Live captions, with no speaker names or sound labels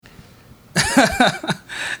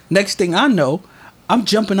Next thing I know, I'm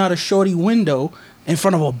jumping out a shorty window in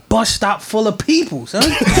front of a bus stop full of people, son.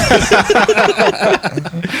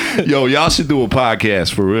 Yo, y'all should do a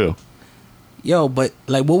podcast for real. Yo, but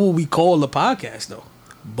like, what would we call the podcast though?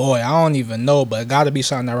 Boy, I don't even know, but it got to be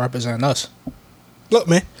something that represents us. Look,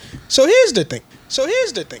 man. So here's the thing.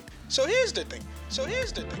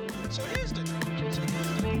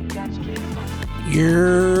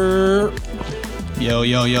 Yeah.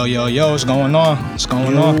 Yo, what's going on? What's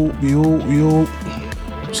going on? Yo.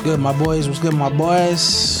 What's good, my boys?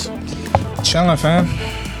 Chilling, fam.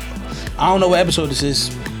 I don't know what episode this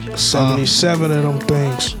is. 77 of them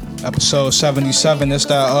things. Episode 77. It's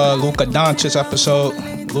that Luka Doncic episode.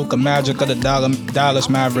 Luka Magic of the Dallas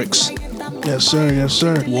Mavericks. Yes,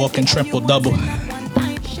 sir. Walking triple-double.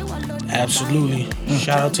 Absolutely.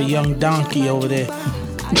 Shout out to Young Donkey over there.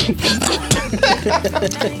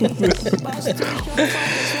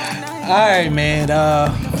 Alright, man.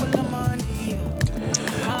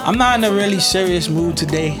 I'm not in a really serious mood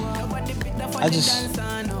today.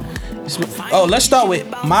 Let's start with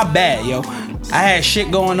my bad, yo. I had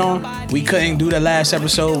shit going on. We couldn't do the last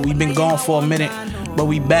episode. We've been gone for a minute, but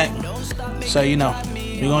we back. So, we're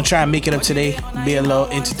gonna try and make it up today. Be a little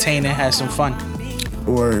entertaining, have some fun.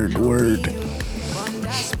 Word.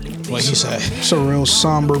 What he say? It's a real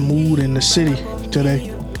somber mood in the city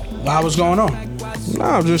today. Wow, what's going on?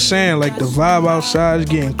 Nah, I'm just saying, like, the vibe outside is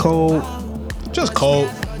getting cold. Just cold.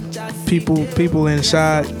 People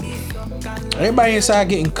inside. Everybody inside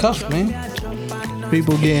getting cuffed, man.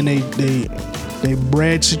 People getting they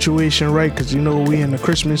bread situation right, because we in the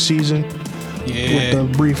Christmas season. Yeah. With the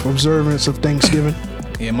brief observance of Thanksgiving.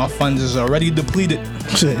 Yeah, my funds is already depleted.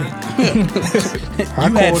 You had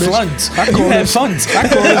funds. I called this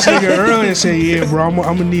nigga earlier and said, yeah, bro, I'm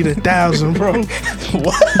gonna need 1,000, bro.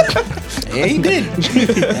 What? Yeah, he did.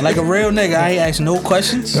 And like a real nigga, I ain't asked no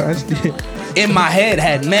questions. In my head,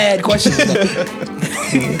 had mad questions.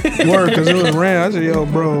 Word, because it was random. I said, yo,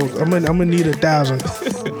 bro, I'm gonna need 1,000.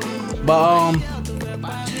 But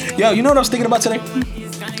yo, you know what I was thinking about today?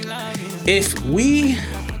 If we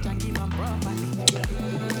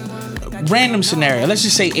random scenario, let's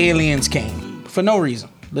just say aliens came for no reason.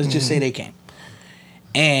 Let's just say they came,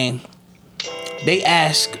 and they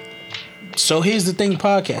ask. So here's the thing,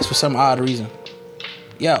 podcast, for some odd reason.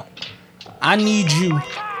 Yo, I need you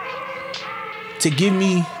to give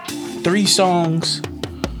me 3 songs,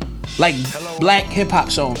 like black hip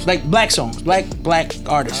hop songs, like black songs, black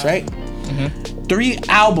artists, right? Mm-hmm. 3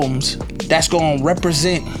 albums that's gonna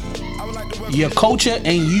represent your culture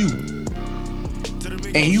and you.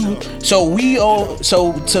 So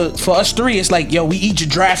for us 3, it's like, yo, we each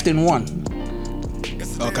drafting 1.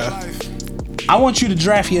 Okay. I want you to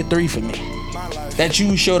draft your 3 for me that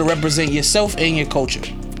you show to represent yourself and your culture.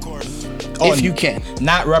 If you can.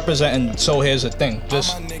 Not representing, so here's the thing.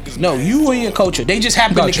 Just no, you and your culture. They just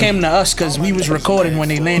happened to come to us because we was recording when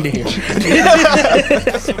they landed here.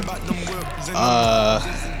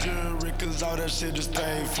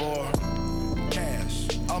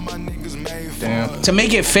 Damn. To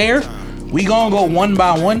make it fair, we gonna go one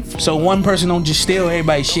by one, so one person don't just steal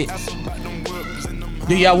everybody's shit.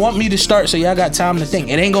 Do y'all want me to start so y'all got time to think?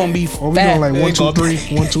 It ain't gonna be fast. We going like 1, 2, 3,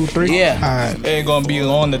 1, 2, 3. Yeah. All right. It ain't gonna be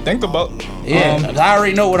long to think about. Yeah. I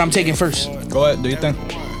already know what I'm taking first. Go ahead, do you think?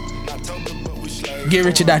 Get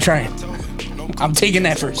Rich or Die Trying. I'm taking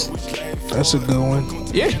that first. That's a good one.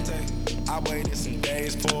 Yeah.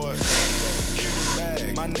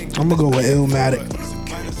 I'm gonna go with Illmatic.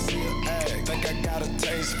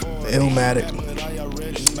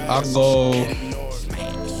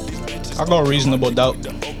 I'll go Reasonable Doubt.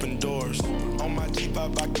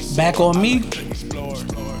 Back on me.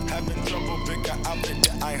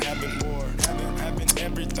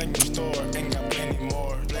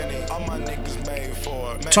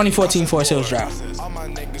 2014 Forest Hills Drive.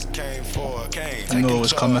 I knew it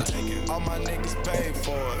was coming.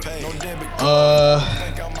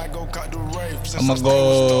 I'm gonna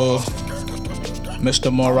go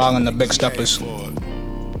Mr. Morale and the Big Steppers.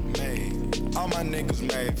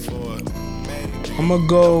 I'm gonna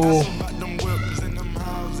go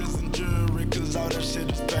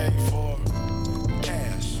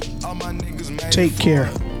Take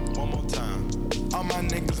Care.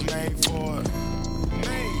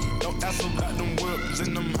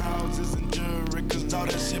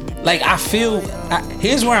 Like,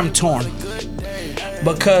 here's where I'm torn,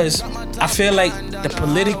 because I feel like the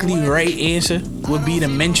politically right answer would be to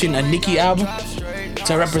mention a Nicki album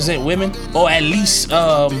to represent women, or at least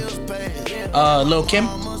Lil Kim.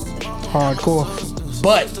 Hardcore.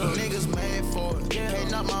 But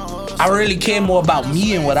I really care more about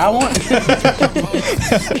me and what I want.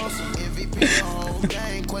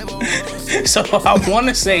 So I want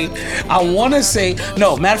to say,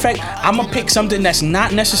 no, matter of fact, I'm going to pick something that's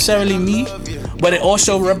not necessarily me, but it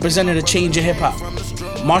also represented a change in hip hop.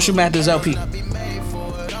 Marshall Mathers LP.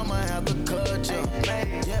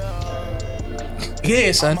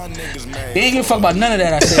 Yeah, son. They ain't give a fuck about none of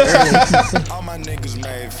that I said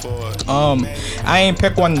earlier. I ain't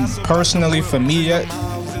pick one personally for me yet.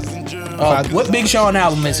 What Big Sean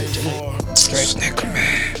album is it? Straight nigga,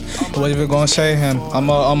 man. What you gonna say him? I'm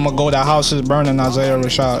gonna go to House is Burning, Isaiah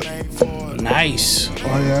Rashad. Nice.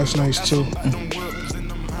 Oh yeah, that's nice too.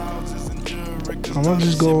 I'm gonna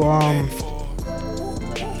just go. I'm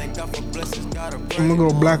gonna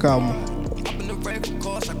go Black Album.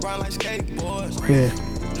 Yeah,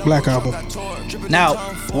 Black Album. Now,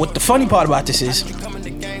 what the funny part about this is,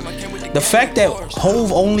 the fact that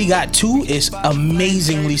Hove only got 2 is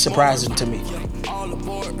amazingly surprising to me.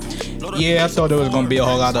 Yeah, I thought there was gonna be a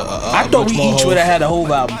whole lot of. I thought we each would have had a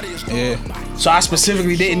Hove album. Yeah. So I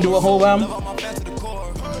specifically didn't do a Hove album.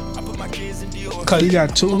 Cause he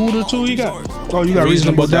got 2. Who the 2 he got? Oh, you got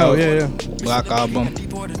Reasonable Doubt. Yeah. Black Album.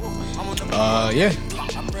 Yeah.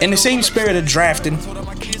 In the same spirit of drafting,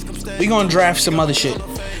 we gonna draft some other shit.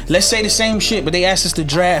 Let's say the same shit, but they asked us to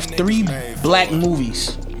draft 3 black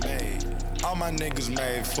movies.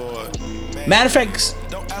 Matter of fact,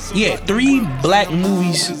 yeah, 3 black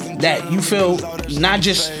movies that you feel not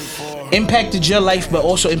just impacted your life, but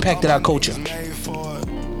also impacted our culture.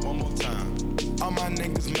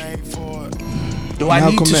 Do I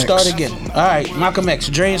need to start again? All right, Malcolm X.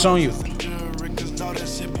 Dre, it's on you.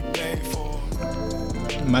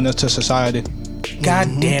 Menace to Society. God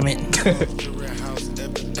damn it.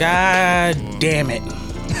 God damn it.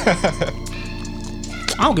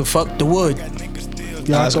 I don't give a fuck. The Wood.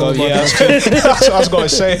 Yeah, I was going to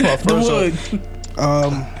say my first The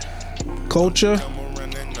Wood. Culture.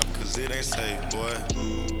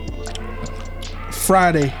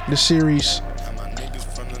 Friday, the series.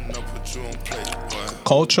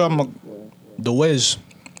 Culture. The Wiz.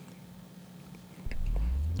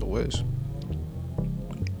 The Wiz.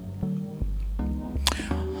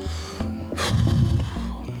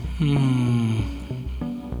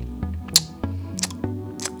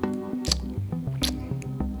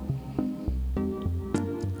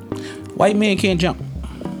 White Man Can't Jump.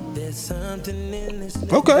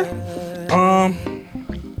 Okay.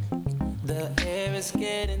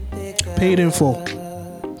 Paid in Full.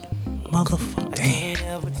 Motherfucker.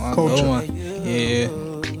 Damn. Culture. Yeah.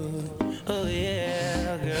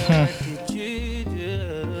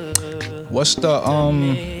 What's the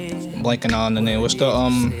blanking on the name? What's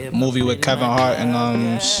the movie with Kevin Hart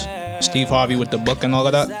and Steve Harvey with the book and all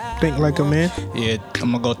of that? Think Like a Man. Yeah,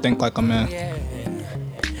 I'm gonna go Think Like a Man.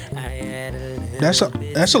 That's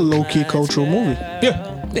a low key cultural movie.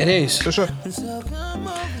 Yeah, It is. for sure. I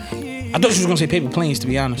thought you was gonna say Paper Planes, to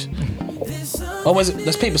be honest. Oh, was it?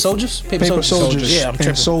 That's Paper Soldiers? Paper Soldiers. Yeah, I'm tripping.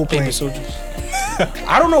 And Soul Paper Plane. Soldiers.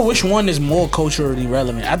 I don't know which one is more culturally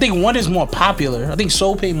relevant. I think one is more popular. I think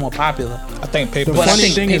Soul Plane more popular. I think Paper. The But I funny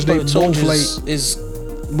think thing is they Paper both Soldiers is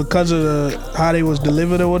because of how they was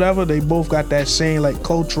delivered or whatever, they both got that same like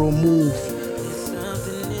cultural move.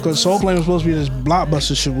 Because Soul Plane was supposed to be this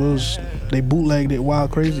blockbuster shit, they bootlegged it wild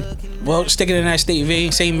crazy. well, sticking in that same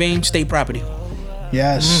vein, state property.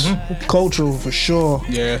 Yes, cultural for sure.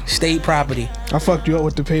 Yeah. State property. I fucked you up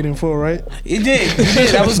with the Paid in Full, right? It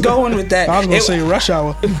did. I was going with that. I was gonna say Rush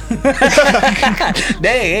Hour.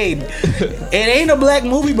 Hey, it ain't a black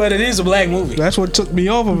movie, but it is a black movie. That's what took me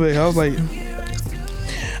off of it. I was like,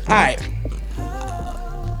 All right.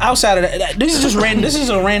 Outside of that, this is just random. This is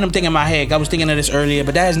a random thing in my head. I was thinking of this earlier,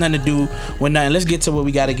 but that has nothing to do with nothing. Let's get to what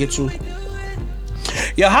we got to get to.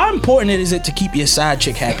 Yo, how important is it to keep your side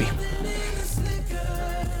chick happy?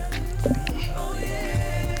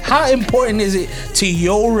 How important is it to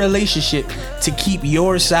your relationship to keep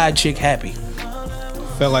your side chick happy?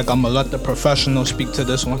 Feel like I'm gonna let the professional speak to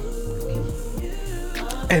this one.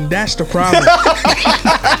 and that's the problem.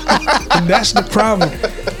 And that's the problem.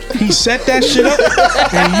 He set that shit up,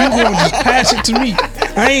 and you gonna just pass it to me.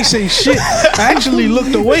 I ain't say shit. I actually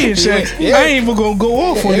looked away and said, I ain't even gonna go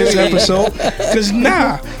off on this episode, cause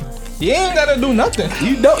nah. You ain't gotta do nothing.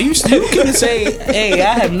 You can say, hey,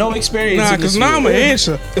 I have no experience. Nah, in this cause now I'm field. gonna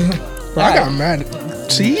answer. Bro, I got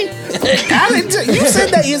mad. See? You said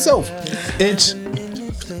that yourself. It's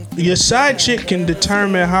your side chick can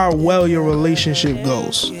determine how well your relationship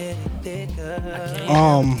goes.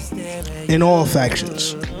 In all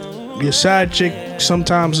factions. Your side chick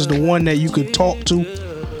sometimes is the one that you could talk to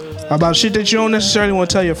about shit that you don't necessarily want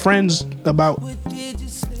to tell your friends about.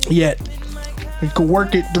 Yet you could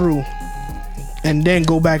work it through and then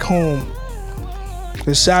go back home.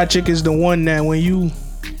 The side chick is the one that when you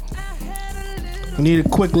need a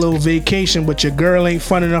quick little vacation, but your girl ain't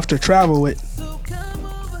fun enough to travel with,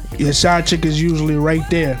 your side chick is usually right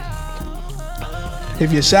there.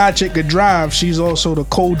 If your side chick could drive, she's also the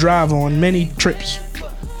co-driver on many trips.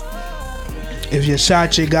 If your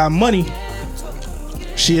side chick got money,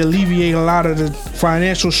 she alleviate a lot of the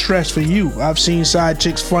financial stress for you. I've seen side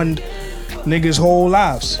chicks fund niggas' whole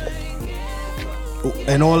lives,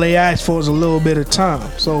 and all they ask for is a little bit of time.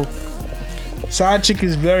 So side chick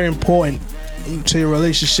is very important to your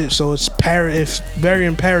relationship. So it's very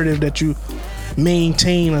imperative that you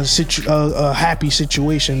maintain a happy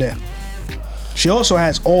situation there. She also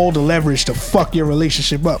has all the leverage to fuck your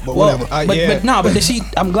relationship up, but whatever. But see,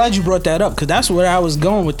 I'm glad you brought that up, because that's where I was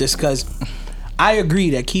going with this. Because I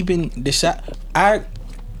agree that keeping the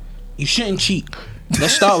you shouldn't cheat.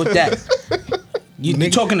 Let's start with that. You're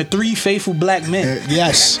talking to 3 faithful black men.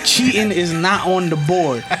 Yes. Cheating is not on the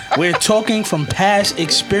board. We're talking from past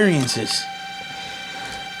experiences.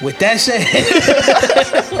 With that said,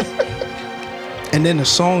 and then the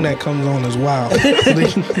song that comes on is wild.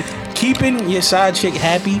 keeping your side chick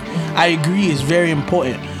happy, I agree, is very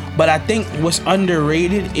important. But I think what's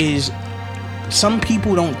underrated is some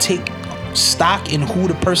people don't take stock in who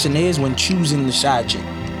the person is when choosing the side chick.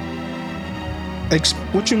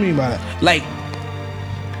 What you mean by that? Like,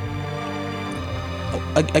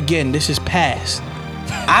 again, this is past.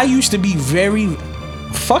 I used to be very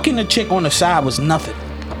fucking a chick on the side was nothing.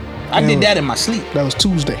 I did that in my sleep. That was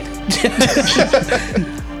Tuesday.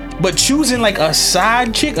 But choosing like a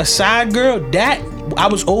side chick, a side girl, that I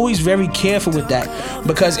was always very careful with that,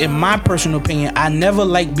 because in my personal opinion, I never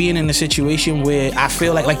like being in a situation where I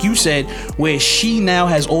feel like you said, where she now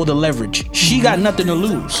has all the leverage. She got nothing to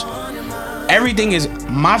lose. Everything is,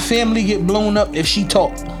 my family get blown up if she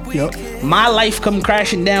talk. Yep. My life come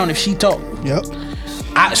crashing down if she talk. Yep.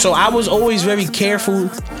 So I was always very careful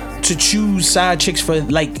to choose side chicks for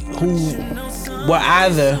like who were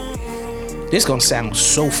either, this gonna sound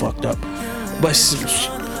so fucked up, but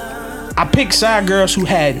I picked side girls who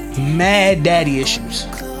had mad daddy issues,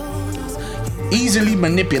 easily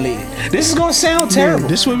manipulated. This is gonna sound terrible.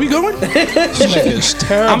 This where we going? It's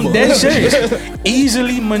terrible. I'm dead serious.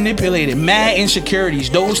 Easily manipulated, mad insecurities,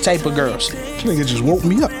 those type of girls. This nigga just woke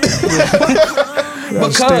me up.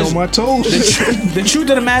 Because stay on my toes. The truth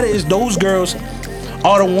of the matter is, those girls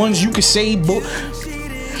are the ones you could say.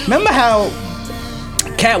 Remember how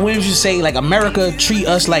Cat Williams used to say, like, America treat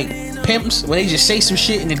us like pimps, where they just say some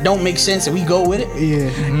shit and it don't make sense and we go with it? Yeah.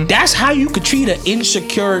 Mm-hmm. That's how you could treat an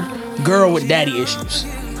insecure girl with daddy issues.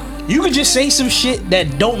 You could just say some shit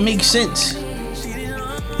that don't make sense.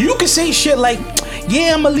 You could say shit like,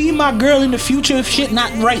 yeah, I'ma leave my girl in the future if shit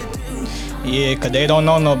not right. Yeah, cause they don't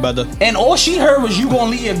know no better. And all she heard was you gonna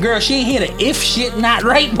leave your girl. She ain't hear the if shit not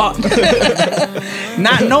right part.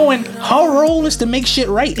 Not knowing her role is to make shit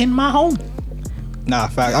right in my home. Nah,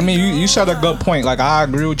 fact. I mean, you said a good point. Like, I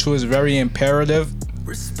agree with you. It's very imperative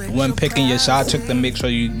when picking your side chick to make sure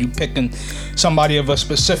you picking somebody of a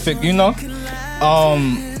specific, you know.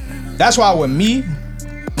 That's why with me,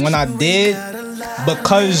 when I did,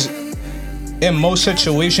 because in most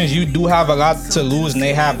situations you do have a lot to lose and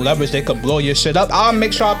they have leverage, they could blow your shit up, I'll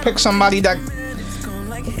make sure I pick somebody that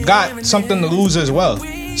got something to lose as well.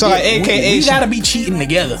 So like, AKA we gotta be cheating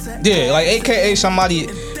together. Yeah, like AKA somebody,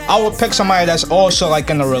 I would pick somebody that's also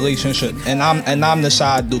like in a relationship, and I'm the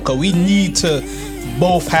side dude, cause we need to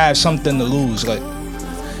both have something to lose, like,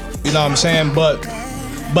 you know what I'm saying? But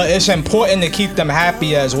it's important to keep them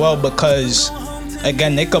happy as well, because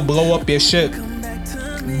again, they could blow up your shit.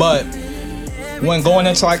 But when going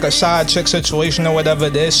into like a side chick situation or whatever,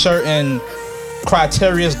 there's certain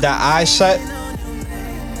criteria that I set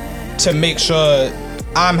to make sure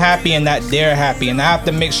I'm happy and that they're happy, and I have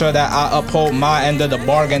to make sure that I uphold my end of the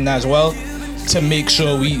bargain as well, to make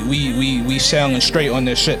sure we sailing straight on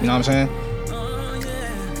this shit. You know what I'm saying?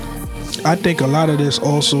 I think a lot of this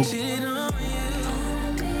also,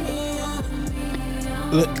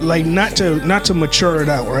 like, not to mature it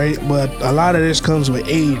out, right? But a lot of this comes with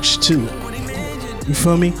age too. You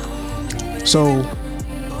feel me? So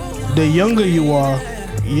the younger you are,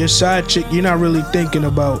 your side chick, you're not really thinking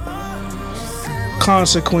about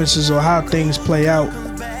consequences or how things play out,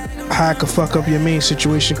 how it could fuck up your main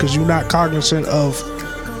situation, because you're not cognizant of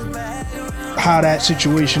how that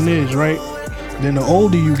situation is, right? Then the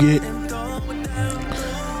older you get,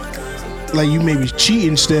 like, you may be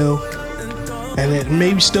cheating still, and it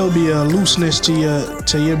may still be a looseness to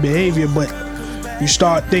your behavior, but you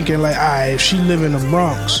start thinking like, alright, if she live in the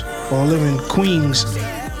Bronx or live in Queens,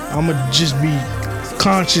 I'ma just be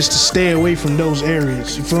conscious to stay away from those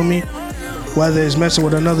areas. You feel me? Whether it's messing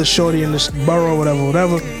with another shorty in this borough,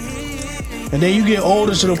 whatever. And then you get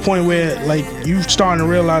older to the point where like you starting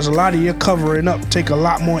to realize a lot of your covering up take a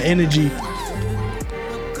lot more energy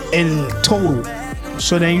in total.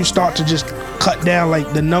 So then you start to just cut down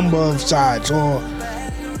like the number of sides, or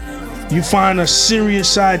you find a serious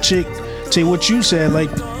side chick. To what you said, like,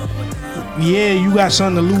 yeah, you got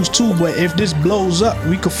something to lose too, but if this blows up,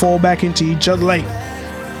 we could fall back into each other. Like,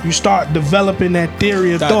 you start developing that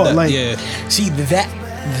theory of thought. Like, yeah. See,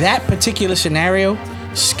 that particular scenario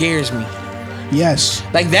scares me. Yes.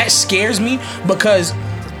 Like, that scares me because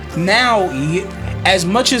now, as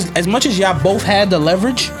much as y'all both had the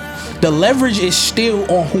leverage is still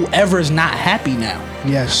on whoever's not happy now.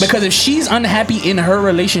 Yes. Because if she's unhappy in her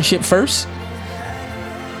relationship first,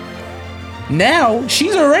 now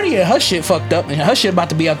she's already her shit fucked up and her shit about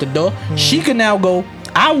to be out the door. She can now go,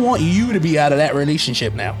 I want you to be out of that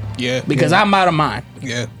relationship now. Yeah. Because I'm out of mine.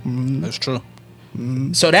 Yeah. That's true.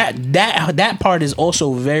 So that part is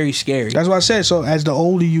also very scary. That's what I said. So as the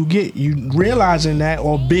older you get, you realizing that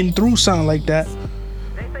or been through something like that,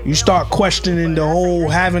 you start questioning the whole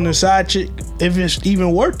having a side chick, if it's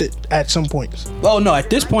even worth it at some points. Oh no, at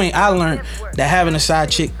this point I learned that having a side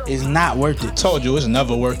chick is not worth it. Told you it's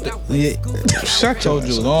never worth it. Yeah. Shut Told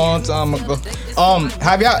you a long time ago.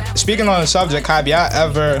 Have y'all, speaking on the subject, have y'all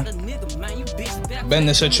ever been in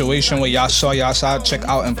a situation where y'all saw y'all side chick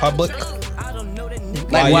out in public?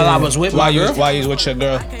 Like while I was with my girl? While you was with your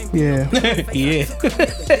girl. Yeah. Yeah.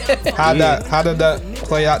 How did that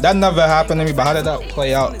play out? That never happened to me, but how did that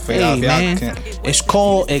play out for y'all? Hey man, it's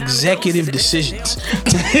called executive decisions.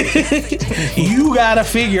 You gotta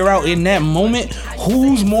figure out in that moment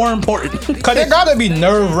who's more important. Cause it gotta be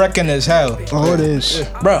nerve-wracking as hell. Oh, it is.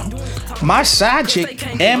 Bro, my side chick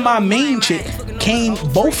and my main chick came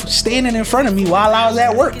both standing in front of me while I was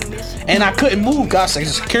at work. And I couldn't move because I was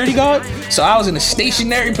a security guard. So I was in a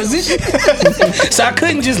stationary position. So I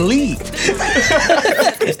couldn't just leave.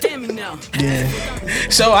 Yeah.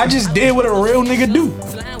 So I just did what a real nigga do.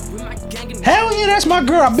 Hell yeah, that's my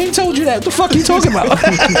girl. I've been told you that. What the fuck you talking about?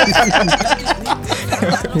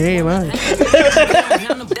 You ain't lying.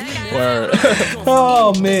 Word.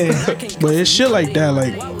 Oh man. But it's shit like that.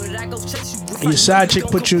 Like, your side chick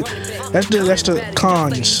put you. That's the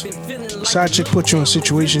cons. Side chick put you in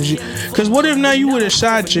situations. Cause what if now you with a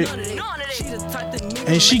side chick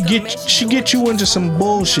and she get you into some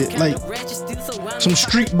bullshit, like some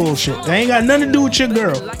street bullshit. That ain't got nothing to do with your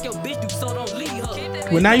girl.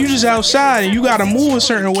 But now you just outside and you gotta move a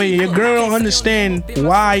certain way. Your girl don't understand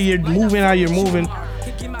why you're moving how you're moving.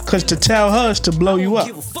 Cause to tell her is to blow you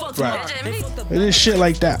up. Right. It is shit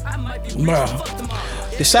like that. Bro.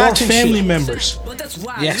 The Or side chick family shit. members.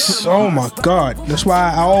 Yes. Oh my God. That's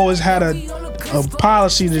why I always had a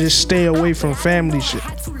policy to just stay away from family shit.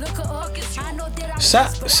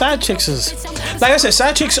 Side chicks is, like I said,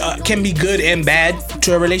 side chicks can be good and bad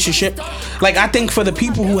to a relationship. Like, I think for the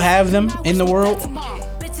people who have them in the world,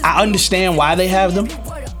 I understand why they have them.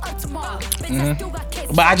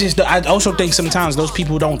 But I also think sometimes those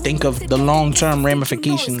people don't think of the long-term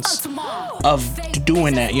ramifications of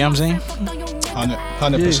doing that. You know what I'm saying?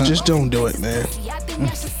 100%. Yeah, just don't do it, man.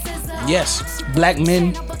 Yes, black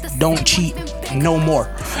men don't cheat no more.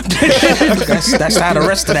 that's how the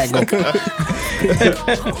rest of that go.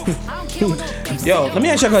 Yo, let me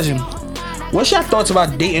ask you a question. What's your thoughts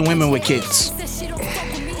about dating women with kids?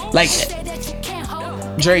 Like,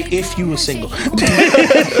 Dre, if you were single,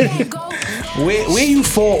 where you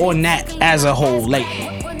fall on that as a whole? Like,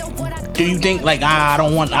 do you think like I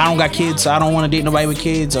don't got kids, so I don't want to date nobody with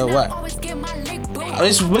kids, or what?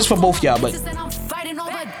 It's for both y'all, but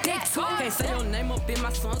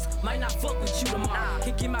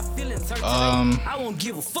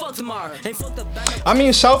I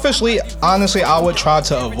mean, selfishly, honestly, I would try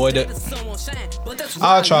to avoid it.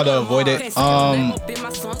 I'll try to avoid it.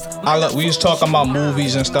 We was talking about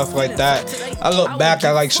movies and stuff like that. I look back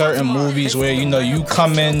at like certain movies where, you know, you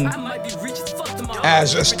come in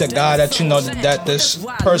as just the guy that you know that this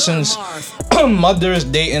person's mother is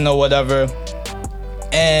dating or whatever,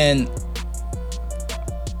 and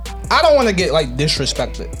I don't want to get like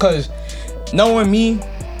disrespected, because knowing me,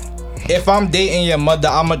 if I'm dating your mother,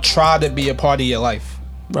 I'ma try to be a part of your life.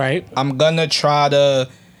 right. I'm gonna try to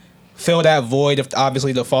fill that void. If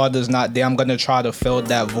obviously the father's not there, I'm gonna try to fill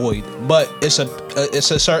that void. But it's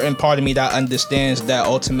a certain part of me that understands that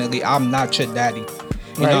ultimately I'm not your daddy.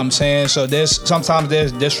 You know what I'm saying? So sometimes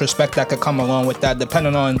there's disrespect that could come along with that,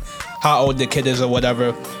 depending on how old the kid is or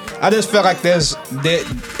whatever. I just feel like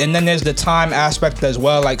and then there's the time aspect as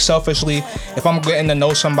well. Like selfishly, if I'm getting to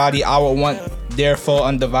know somebody, I would want their full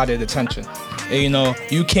undivided attention. And, you know,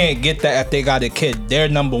 you can't get that if they got a kid. They're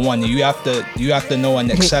number one. You have to know and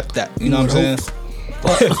accept that. You know what I'm saying?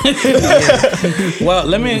 Well,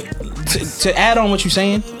 let me to add on what you're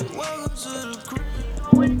saying.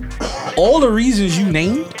 All the reasons you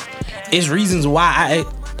named is reasons why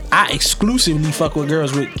I exclusively fuck with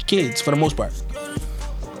girls with kids for the most part.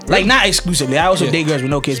 Like, not exclusively. I also date girls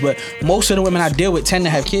with no kids, but most of the women I deal with tend to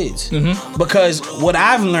have kids. Mm-hmm. Because what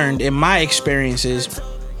I've learned in my experience is,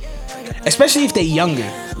 especially if they're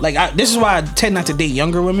younger, like this is why I tend not to date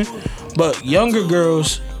younger women, but younger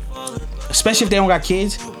girls, especially if they don't got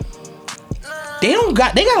kids, they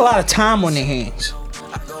got a lot of time on their hands.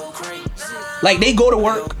 Like, they go to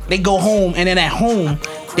work, they go home, and then at home,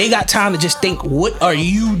 they got time to just think, what are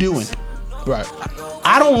you doing? Right.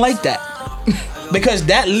 I don't like that. Because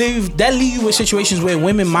that leave you with situations where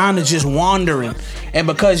women mind is just wandering, and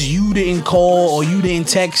because you didn't call or you didn't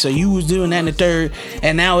text or you was doing that and the third,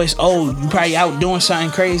 and now it's you probably out doing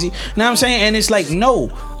something crazy. You know what I'm saying? And it's like,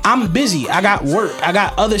 no, I'm busy. I got work. I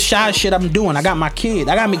got other shy shit I'm doing. I got my kid.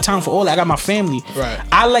 I gotta make time for all that. I got my family. Right.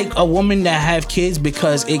 I like a woman that have kids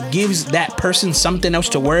because it gives that person something else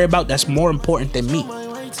to worry about that's more important than me.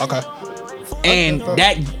 Okay. And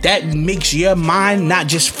that makes your mind not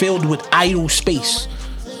just filled with idle space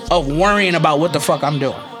of worrying about what the fuck I'm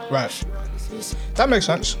doing. Right. That makes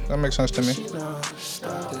sense. That makes sense to me.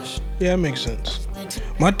 Yeah, it makes sense.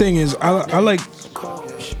 My thing is, I like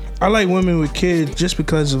women with kids just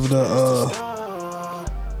because of the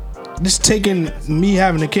just taking me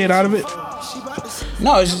having a kid out of it.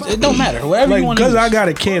 No, it don't matter. Whatever you want to use. Because I got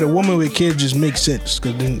a kid, a woman with kids just makes sense.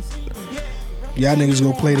 Because then y'all niggas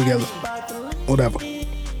go play together. Whatever.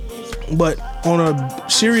 But on a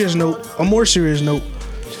more serious note,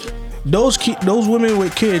 those women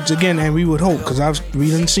with kids, again, and we would hope, because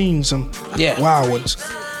we done seen some wild ones.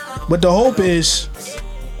 But the hope is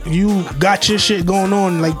you got your shit going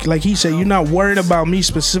on, like he said, you're not worried about me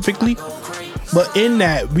specifically. But in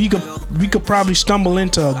that, we could probably stumble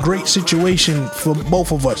into a great situation for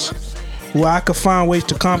both of us, where I could find ways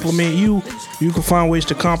to compliment you could find ways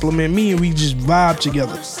to compliment me, and we just vibe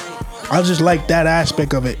together. I just like that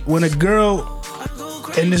aspect of it. When a girl,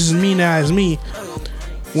 and this is me now as me,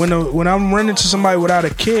 when I'm running to somebody without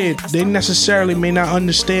a kid, they necessarily may not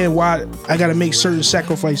understand why I gotta make certain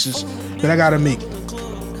sacrifices that I gotta make. You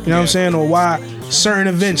know what I'm saying? Or why certain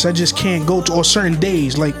events I just can't go to, or certain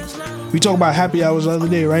days. Like, we talked about happy hours the other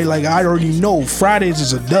day, right? Like, I already know Fridays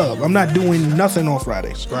is a dub. I'm not doing nothing on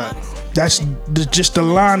Fridays. Right. That's just the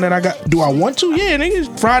line that I got. Do I want to? Yeah,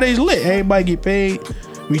 niggas. Friday's lit. Everybody get paid.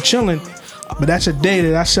 We chilling, but that's a day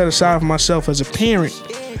that I set aside for myself as a parent.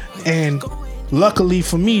 And luckily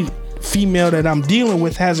for me, female that I'm dealing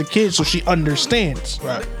with has a kid, so she understands.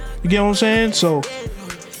 Right. You get what I'm saying? So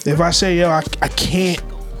if I say, yo, I can't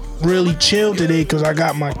really chill today because I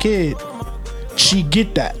got my kid, she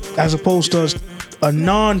get that. As opposed to a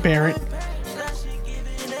non-parent,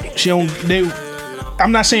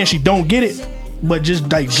 I'm not saying she don't get it, but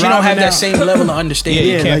just like she don't have that same level of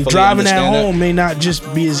understanding. Yeah, like driving at home may not just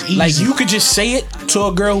be as easy. Like, you could just say it to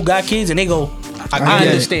a girl who got kids and they go, I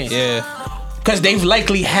understand. Yeah. Because they've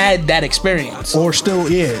likely had that experience. Or still, or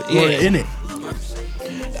in it.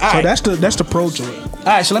 So that's the pro to it.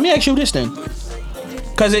 Alright, so let me ask you this then.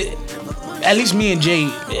 Because at least me and Jay,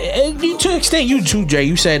 to an extent, you too, Jay.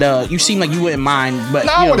 You said you seem like you wouldn't mind, but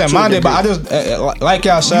no, I wouldn't mind it. But I just like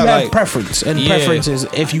y'all said, you have like preference, and preference is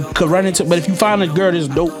if you could run into. But if you find a girl that's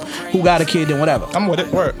dope who got a kid, then whatever. I'm with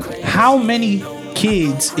it. Work. How many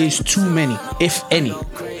kids is too many, if any? All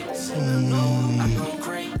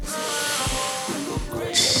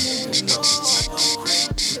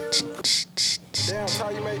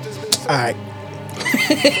right.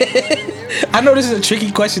 I know this is a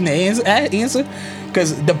tricky question to answer,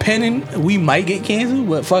 because depending, we might get canceled,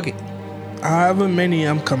 but fuck it. However many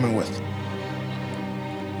I'm coming with.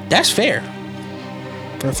 That's fair.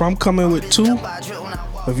 If I'm coming with 2,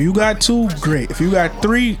 if you got 2, great. If you got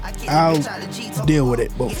 3, I'll deal with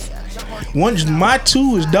it both. Once my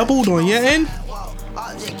 2 is doubled on your end,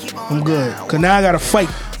 I'm good. Cause now I gotta fight.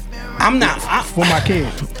 For my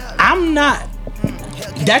kid. I'm not.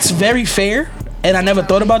 That's very fair, and I never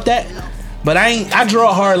thought about that. But I draw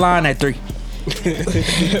a hard line at 3.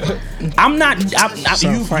 I'm not.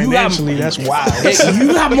 Financially, that's wild.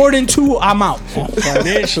 You got more than 2, I'm out.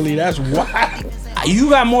 Financially, that's wild. You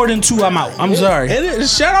got more than 2, I'm out. I'm sorry. And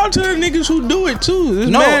shout out to the niggas who do it too.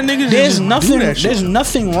 There's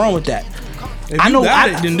nothing wrong with that. If I know.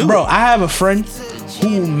 Then do bro. it. I have a friend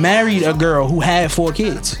who married a girl who had 4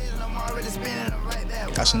 kids.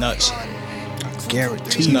 That's nuts.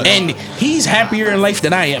 Guaranteed. And he's happier in life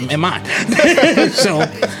than I am in mine. So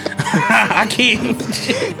I can't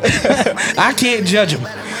judge him.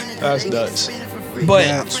 That's nuts.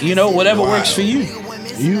 But you know, whatever works for you.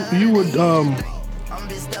 You would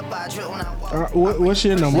what's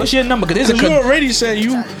your number? What's your number? Because you already said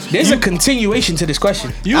there's a continuation to this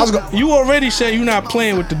question. You already said you're not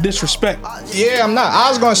playing with the disrespect. Yeah, I'm not. I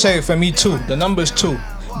was gonna say for me 2. The number's 2.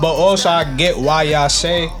 But also I get why y'all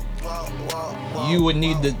say you would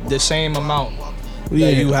need the same amount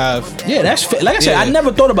that you have. Yeah, that's fair. Like I said, I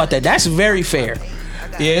never thought about that. That's very fair.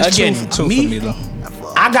 Yeah, it's Again, 2 for me though.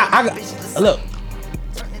 I got. Look,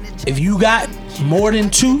 if you got more than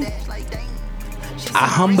 2, I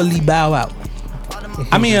humbly bow out.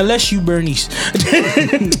 I mean, unless you Bernice.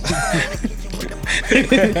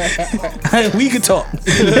 We could talk.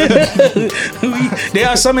 There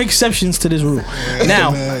are some exceptions to this rule.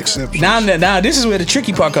 Now this is where the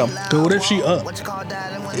tricky part comes. So what if she up?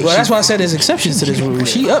 Well, that's why I said there's exceptions to this rule.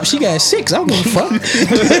 She up, she got 6. I don't give a fuck.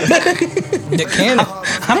 Nick Cannon.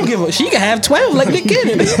 I don't give a. She can have 12 like Nick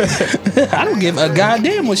Cannon. I don't give a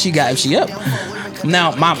goddamn what she got if she up.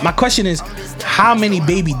 Now, my question is, how many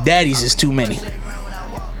baby daddies is too many?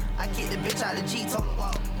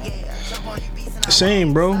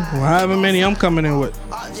 Same, bro. However many I'm coming in with.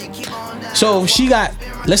 So if she got,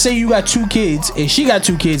 let's say you got 2 kids and she got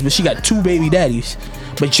 2 kids, but she got 2 baby daddies,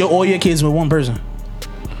 but all your kids with one person.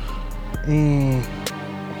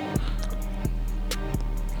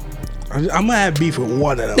 I'm gonna have beef with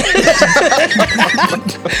one of them.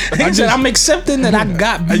 I'm accepting that I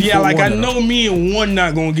got beef. Yeah, like I one know me and one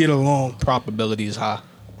not gonna get along. Probability is high.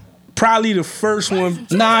 Probably the first one.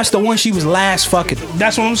 Nah, it's the one she was last fucking.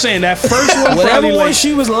 That's what I'm saying. That first one, whatever probably one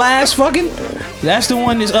she was last fucking, that's the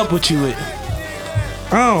one that's up with you with.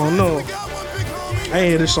 I don't know. I ain't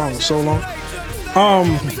hear this song in so long. I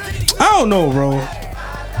don't know, bro.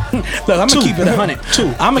 Look, I'm gonna keep it 100.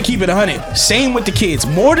 2. I'm gonna keep it 100. Same with the kids.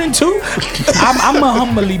 More than 2, I'm a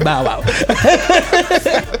humbly bow out.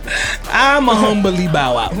 I'm a humbly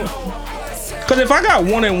bow out. Cause if I got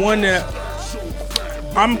 1 and 1, that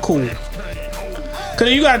I'm cool.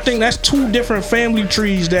 Cause you gotta think that's 2 different family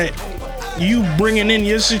trees that you bringing in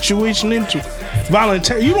your situation into.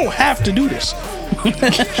 Voluntary. You don't have to do this.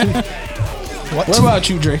 What about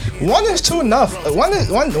you, Dre? 1 is too enough. One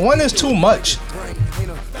is too much.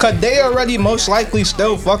 Cause they already most likely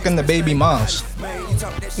still fucking the baby moms.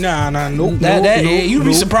 Nah, nope. You'd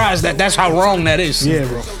be surprised that's how wrong that is. Yeah,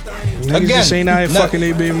 bro. Niggas just ain't out here fucking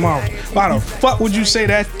their baby mom. Why the fuck would you say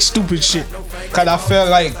that stupid shit? Cause I feel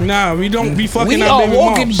like we don't be fucking we our baby moms. We are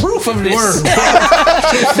walking proof of this.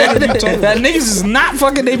 That niggas is not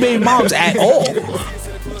fucking their baby moms at all.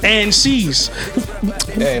 And C's.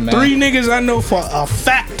 Hey, man. 3 niggas I know for a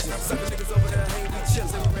fact.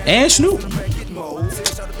 And Snoop.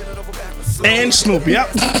 And Snoop, yep.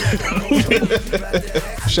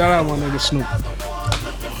 Shout out my nigga Snoop.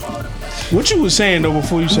 What you was saying though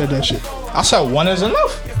before you said that shit? I said 1 is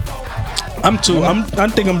enough. I'm 2. I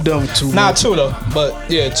think I'm done with 2. Nah, 2 though. But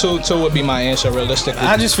yeah, 2 would be my answer realistically.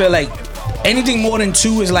 I just feel like anything more than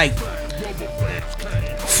 2 is like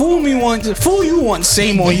fool you once,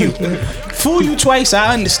 shame on you. Fool you twice,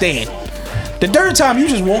 I understand. The 3rd time you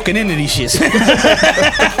just walking into these shits.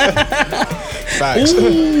 Facts.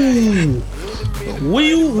 Ooh.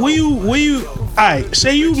 Will you? Alright,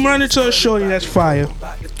 say you run into a shorty that's fire.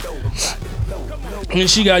 And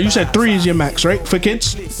she got, you said 3 is your max, right? For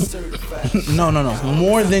kids? No.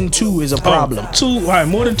 More than 2 is a problem. 2, alright,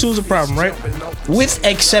 more than 2 is a problem, right? With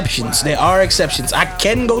exceptions. There are exceptions. I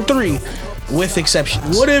can go 3 with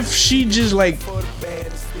exceptions. What if she just like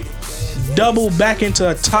double back into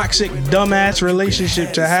a toxic, dumbass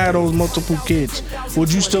relationship to have those multiple kids?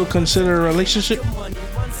 Would you still consider a relationship?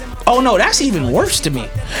 Oh no, that's even worse to me.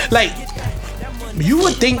 Like, you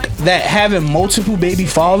would think that having multiple baby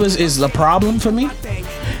fathers is a problem for me.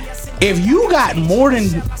 If you got more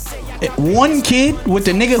than 1 kid with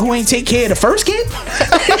the nigga who ain't take care of the first kid,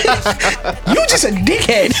 you just a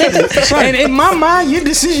dickhead. And in my mind, your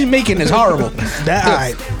decision making is horrible. That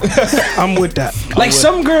alright. I'm with that. Like,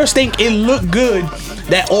 some girls think it look good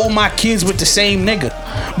that all my kids with the same nigga.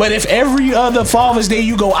 But if every other Father's Day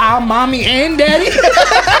you go, I'm mommy and daddy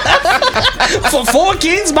for 4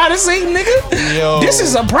 kids by the same nigga, Yo, this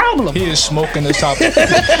is a problem. He is smoking this topic.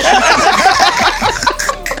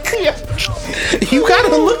 You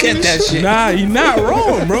gotta look at that shit. Nah, you're not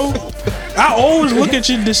wrong, bro. I always look at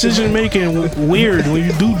your decision making weird when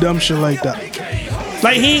you do dumb shit like that.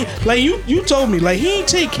 Like you told me, like he ain't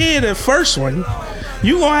take care of the first one.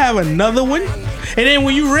 You gonna have another one, And then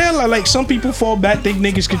when you realize, like, some people fall back, think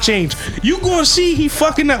niggas can change. You gonna see he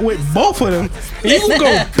fucking up with both of them. And you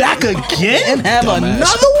go back again And have another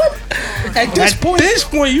one? At this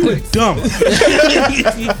point, you dumb.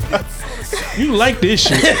 You like this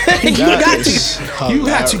shit. You got to. You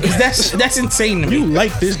got to, because that's insane to me. You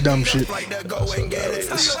like this dumb shit.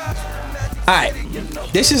 Alright.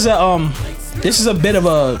 This is a bit of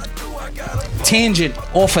a tangent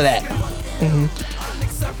off of that.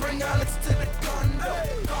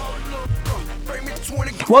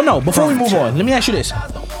 Well, no, before we move on, let me ask you this.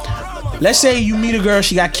 Let's say you meet a girl,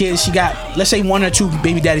 she got kids, she got, let's say, 1 or 2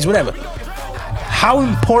 baby daddies, whatever. How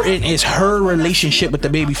important is her relationship with the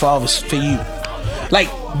baby fathers for you? Like,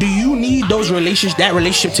 do you need that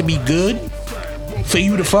relationship to be good for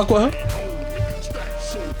you to fuck with her?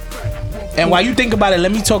 And while you think about it,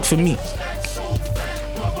 let me talk for me.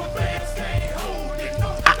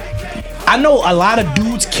 I know a lot of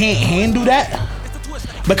dudes can't handle that,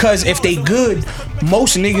 because if they good,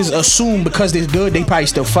 most niggas assume because they're good, they probably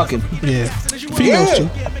still fucking. Yeah. Females too.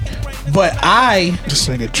 But This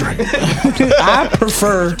nigga drink. I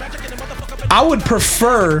would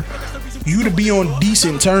prefer you to be on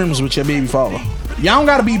decent terms with your baby father. Y'all don't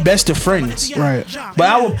gotta be best of friends. Right. But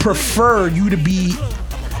I would prefer you to be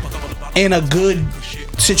in a good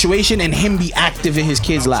situation and him be active in his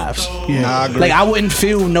kids' lives. Yeah. Nah, I agree. Like, I wouldn't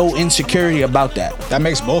feel no insecurity about that. That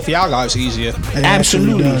makes both y'all lives easier. It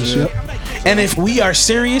Absolutely. does, yep. And if we are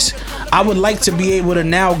serious, I would like to be able to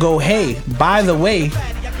now go, hey, by the way,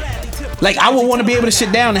 like, I would want to be able to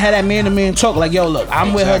sit down and have that man-to-man talk. Like, yo, look,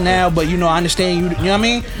 I'm with her now, but, you know, I understand you. You know what I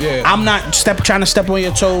mean? Yeah. I'm not trying to step on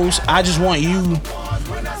your toes. I just want you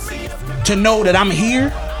to know that I'm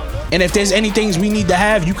here. And if there's any things we need to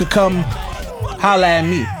have, you could come holla at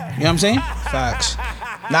me. You know what I'm saying? Facts.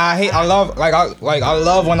 Nah, I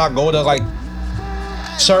love when I go to like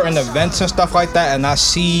certain events and stuff like that, and I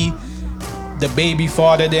see the baby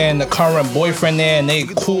father there and the current boyfriend there, and they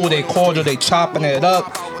cool, they cordial, they chopping it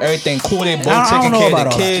up, everything cool. They both taking care of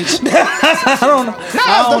the kids. I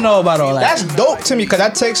don't know about all that. That's dope to me, because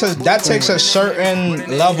that takes a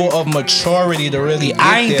certain level of maturity to really get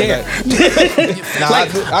I ain't there. Nah,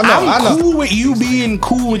 Like, I know. I'm cool with you being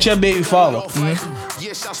cool with your baby father.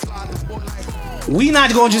 We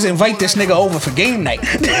not gonna just invite this nigga over for game night.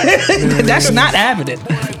 That's not happening.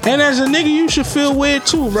 And as a nigga, you should feel weird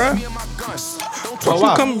too, bro.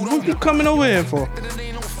 What you coming over here for?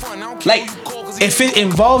 Like, if it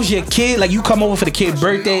involves your kid, like you come over for the kid's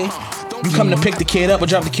birthday, you come to pick the kid up or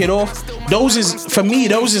drop the kid off. Those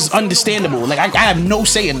is understandable. Like, I have no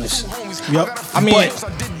say in this. Yep. I mean,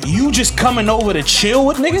 but you just coming over to chill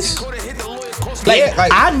with niggas? Like, Yeah,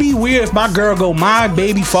 like- I'd be weird if my girl go, my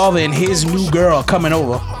baby father and his new girl coming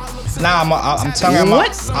over. Nah, I'm telling you,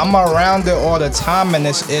 What? I'm around it all the time, and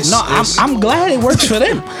it's No, I'm glad it works for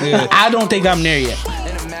them. Yeah. I don't think I'm there yet.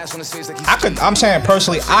 I'm saying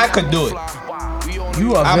personally, I could do it.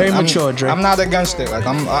 You are very mature, Drake. I'm not against it. Like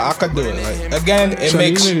I could do it. Like, again, it So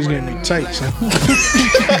makes. these niggas getting me tight, son.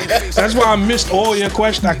 That's why I missed all your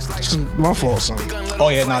questions. My fault, son. Oh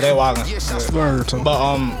yeah, nah, they wildin'. Yeah. Word, son. But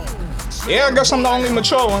yeah, I guess I'm the only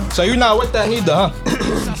mature one. So you're not with that neither,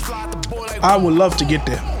 huh? I would love to get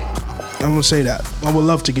there. I'm gonna say that. I would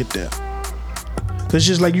love to get there. Cause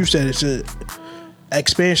just like you said, it's a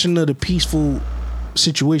expansion of the peaceful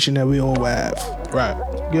situation that we all have. Right.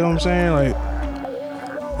 You know what I'm saying? Like,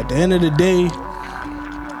 at the end of the day,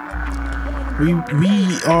 we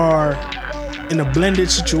are in a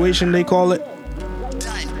blended situation, they call it.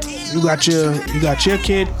 You got your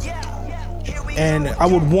kid, and I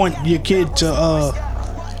would want your kid to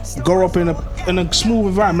grow up in a smooth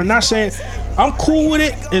environment. Not saying I'm cool with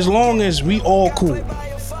it as long as we all cool.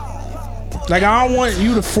 Like, I don't want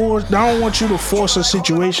you to force a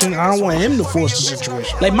situation. I don't want him to force the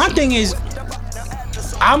situation. Like, my thing is,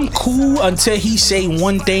 I'm cool until he say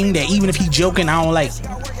one thing that even if he joking, I don't like.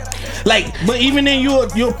 Like, But even then,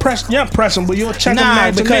 you're pressing, but you'll check him nah,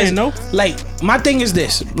 man to because man, no? like, my thing is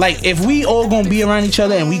this: like, if we all gonna be around each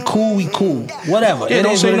other and we cool, whatever. Yeah, It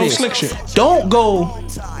don't is say what it no is. slick shit. Don't go.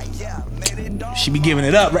 She be giving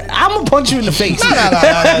it up. Right? I'm gonna punch you in the face. Nah.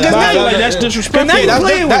 Like, that's disrespectful. Now you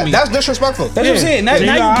playing with me. That's disrespectful. That's what I'm saying. Now So you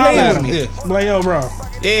gotta playing holler with at me. him. Like, yo, bro.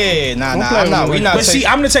 Yeah, nah. play I'm not. with We me. not. But see,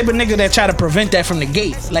 I'm the type of nigga that try to prevent that from the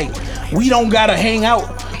gate. Like, we don't gotta hang out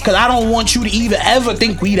because I don't want you to even ever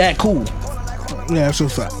think we that cool. Yeah, that's a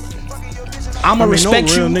fact. I'ma I mean, no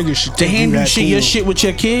respect real you nigga should to think you handle that shit, your cool. shit with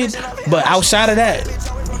your kid, but outside of that,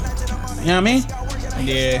 you know what I mean?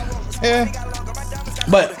 Yeah.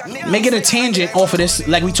 But make it a tangent off of this,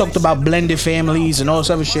 like we talked about blended families and all this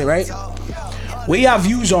other shit, right? What are y'all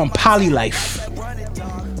views on poly life?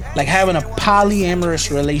 like having a polyamorous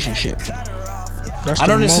relationship. That's I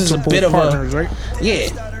know the this is a multiple bit of partners, right? Yeah.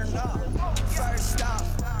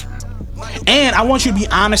 And I want you to be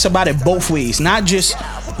honest about it both ways, not just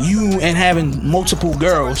you and having multiple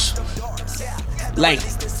girls. Like,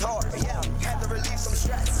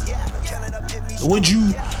 would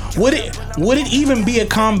it even be a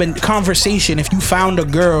conversation if you found a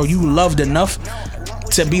girl you loved enough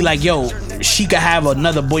to be like, yo, she could have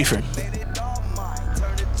another boyfriend?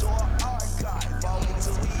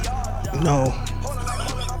 No.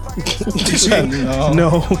 No.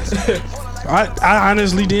 No. I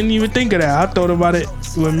honestly didn't even think of that. I thought about it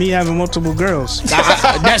with me having multiple girls.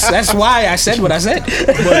 That's why I said what I said.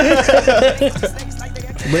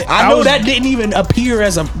 But I know that didn't even appear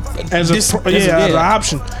as an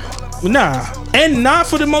option. Nah, and not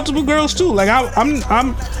for the multiple girls too. Like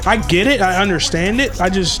I get it. I understand it. I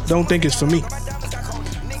just don't think it's for me.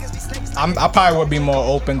 I probably would be more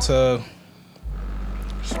open to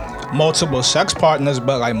multiple sex partners,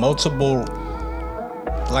 but like multiple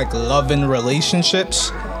like loving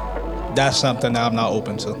relationships, that's something that I'm not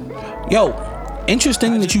open to. Yo,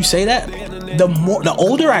 interesting that you say that. The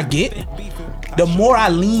older I get, the more I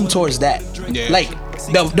lean towards that. Yeah. Like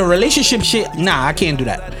the relationship shit, nah, I can't do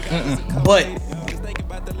that. But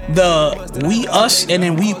the we us and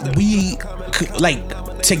then we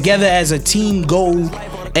like together as a team go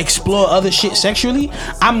explore other shit sexually,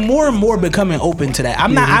 I'm more and more becoming open to that.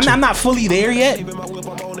 I'm not fully there yet,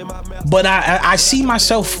 but I see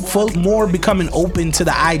myself more becoming open to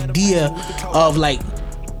the idea of like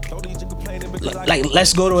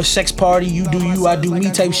let's go to a sex party, you do you, I do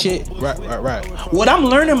me type shit. Right. What I'm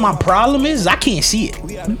learning my problem is I can't see it.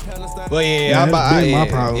 Well, yeah, my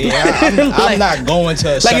problem. Yeah, I'm not going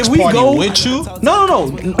to a sex if we party go with you.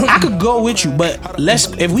 No. I could go with you, but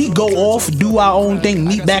if we go off, do our own thing,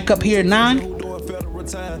 meet back up here at 9.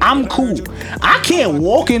 I'm cool. I can't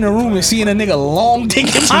walk in the room and seeing a nigga long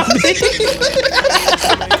dick in my bitch.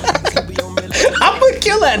 I'm gonna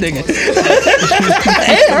kill that nigga.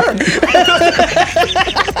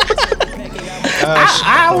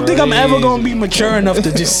 I don't think I'm ever gonna be mature enough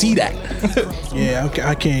to just see that. Yeah,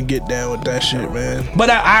 I can't get down with that shit, man. But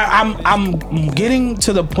I'm getting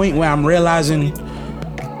to the point where I'm realizing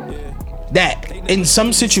that in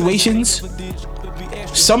some situations,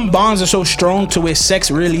 some bonds are so strong to where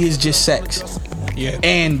sex really is just sex. Yeah.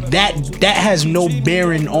 And that has no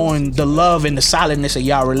bearing on the love and the solidness of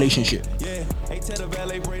y'all relationship.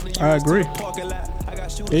 I agree.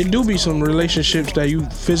 There do be some relationships that you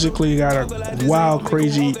physically got a wild,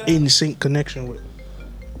 crazy, in sync connection with.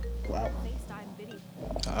 Wow.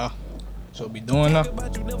 So be doing that.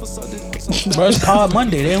 First Pod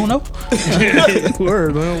Monday, they don't know.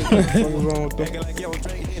 Word, man. What the fuck is wrong with that?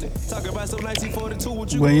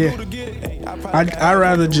 But yeah, I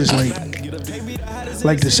rather just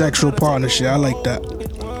like the sexual partnership. I like that,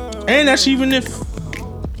 and that's even if.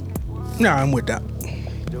 Nah, I'm with that.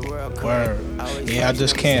 Word. Yeah, I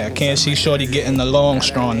just can't. I can't see Shorty getting the long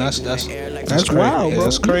strong. That's crazy. Wild, bro.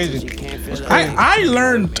 That's crazy. I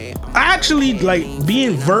learned. I actually like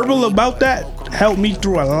being verbal about that helped me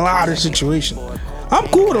through a lot of situations. I'm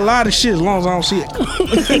cool with a lot of shit as long as I don't see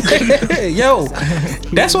it. Yo,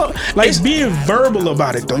 that's what. Like being verbal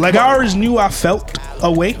about it though. Like I always knew I felt a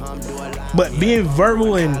way, but being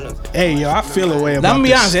verbal and hey, yo, I feel a way about this. Let me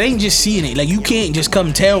be honest, it ain't just seeing it. Like you can't just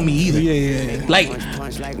come tell me either. Yeah. Like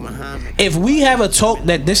if we have a talk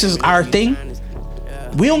that this is our thing,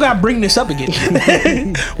 we don't gotta bring this up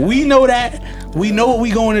again. We know that. We know what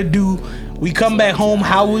we going to do. We come back home.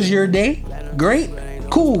 How was your day? Great.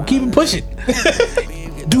 Cool. Keep it pushing.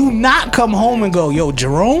 Do not come home and go, yo,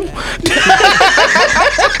 Jerome,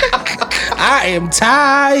 I am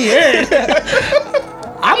tired.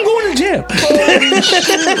 I'm going to jail.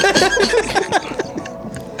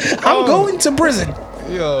 I'm going to prison.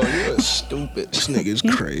 Yo, you're stupid. This nigga's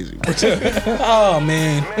crazy. Oh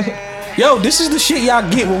man. Yo, this is the shit y'all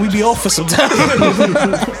get when we be off for some time.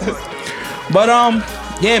 But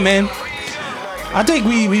yeah, man. I think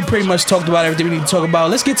we pretty much talked about everything we need to talk about.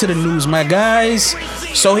 Let's get to the news, my guys.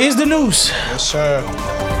 So here's the news. Yes, sir.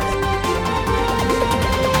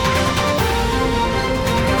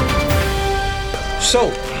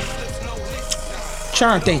 So,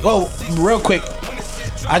 trying to think. Oh, real quick.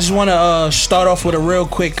 I just want to start off with a real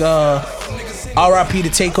quick RIP to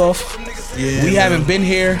Takeoff. Yeah, we haven't been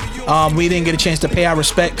here. We didn't get a chance to pay our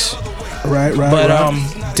respects. Right. But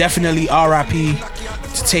definitely RIP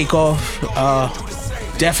to Takeoff.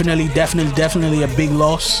 Definitely a big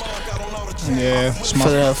loss. Yeah,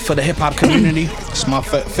 for the hip hop community. It's my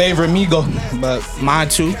favorite Migo, but mine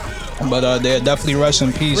too. But they're definitely rest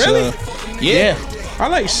in peace. Really? Yeah. I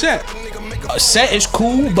like Set. Set is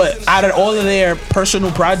cool, but out of all of their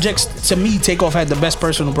personal projects, to me, Takeoff had the best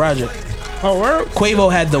personal project. Oh, word?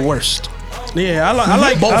 Quavo had the worst. Yeah, I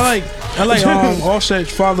like Both. I like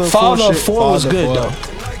Offset's Father of Father Four of shit. Four was Father good Four. though.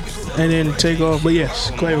 And then Takeoff, but yes,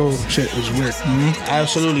 Quavo shit was weird.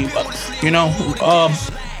 Absolutely. You know,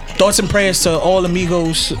 thoughts and prayers to all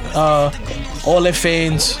amigos, all their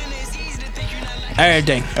fans,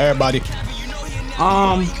 everything. Everybody.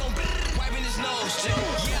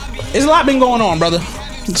 There's a lot been going on, brother.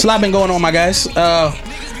 There's a lot been going on, my guys.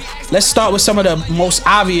 Let's start with some of the most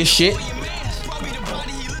obvious shit.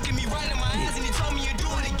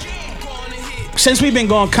 Since we've been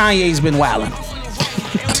gone, Kanye's been wilding.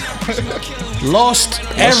 Lost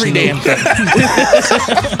every damn thing.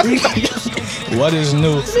 What is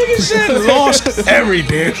new? Lost every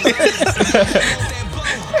damn thing.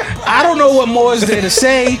 I don't know what more is there to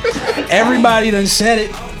say. Everybody done said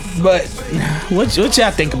it. But what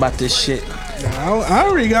y'all think about this shit? I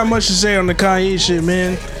already got much to say on the Kanye shit,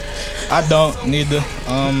 man. I don't neither.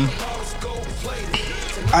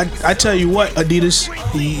 I tell you what, Adidas,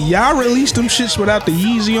 y'all released them shits without the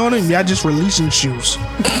Yeezy on it. Y'all just releasing shoes.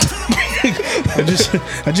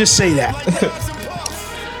 I just say that.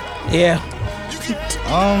 Yeah.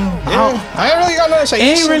 I ain't really got nothing to say.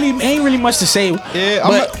 Ain't really much to say. Yeah,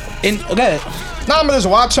 Okay. Nah, I'm gonna just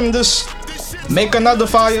watch him just make another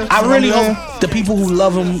fire. I You know really what I'm hope the people who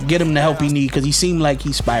love him get him the help he need, because he seemed like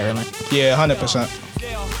he's spiraling. saying? Yeah, 100%.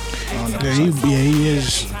 Yeah, he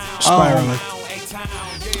is spiraling.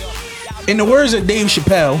 In the words of Dave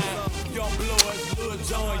Chappelle,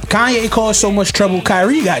 Kanye caused so much trouble,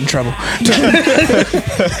 Kyrie got in trouble.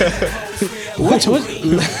 what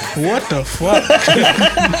What the fuck?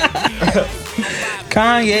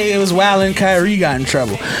 Kanye was wilding, Kyrie got in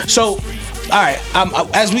trouble. So, all right,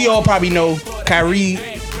 as we all probably know, Kyrie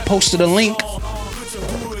posted a link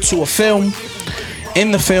to a film.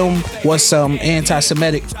 In the film was some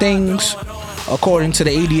anti-Semitic things, according to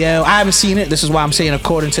the ADL. I haven't seen it. This is why I'm saying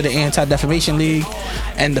according to the Anti-Defamation League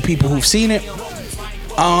and the people who've seen it.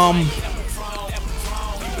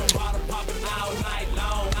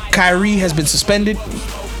 Kyrie has been suspended,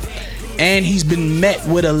 and he's been met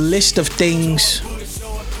with a list of things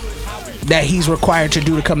that he's required to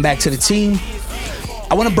do to come back to the team.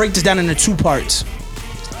 I want to break this down into two parts.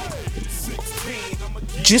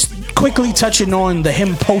 Just quickly touching on the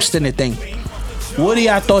him posting the thing. What are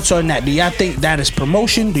y'all thoughts on that? Do y'all think that is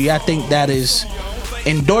promotion? Do y'all think that is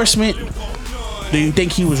endorsement? Do you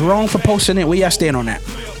think he was wrong for posting it? Where y'all stand on that?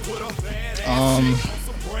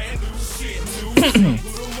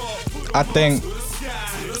 I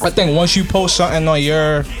think once you post something on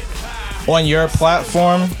your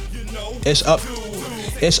platform, it's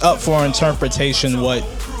up for interpretation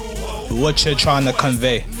what you're trying to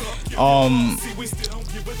convey.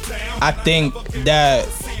 I think that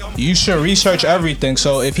you should research everything.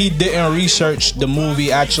 So if he didn't research the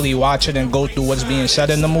movie, actually watch it and go through what's being said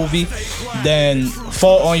in the movie, then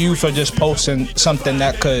fault on you for just posting something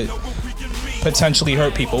that could potentially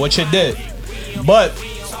hurt people, which it did. But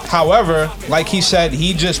however, like he said,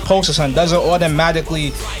 he just posted something doesn't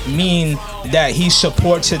automatically mean that he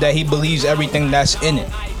supports it, that he believes everything that's in it.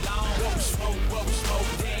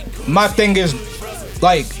 My thing is,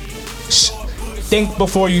 like, think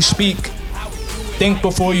before you speak, think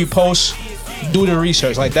before you post, do the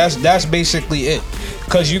research. Like that's basically it,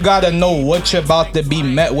 because you gotta know what you're about to be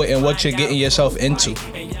met with and what you're getting yourself into,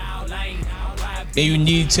 and you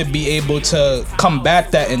need to be able to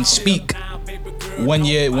combat that and speak when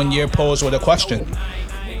you're posed with a question.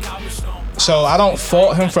 So I don't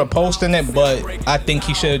fault him for posting it, but I think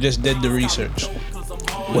he should have just did the research.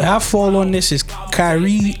 Where I fall on this is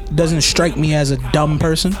Kyrie doesn't strike me as a dumb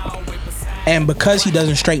person. And because he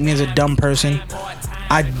doesn't strike me as a dumb person,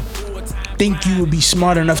 I think you would be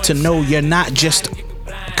smart enough to know you're not just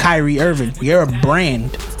Kyrie Irving. You're a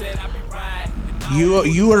brand. You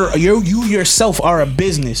yourself are a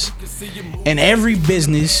business. And every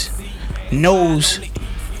business knows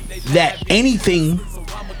that anything,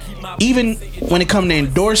 even when it comes to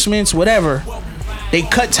endorsements, whatever, they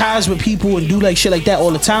cut ties with people and do like shit like that all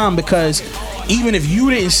the time, because even if you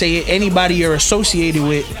didn't say it, anybody you're associated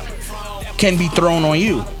with can be thrown on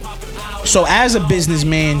you. So as a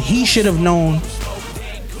businessman, he should have known,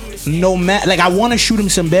 no matter, like, I want to shoot him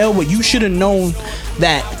some bail, but you should have known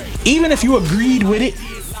that even if you agreed with it,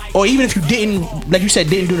 or even if you didn't, like you said,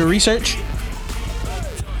 didn't do the research,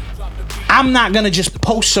 I'm not gonna just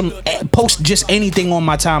post just anything on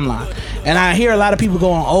my timeline. And I hear a lot of people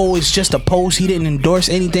going, oh, it's just a post, he didn't endorse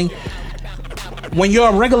anything. When you're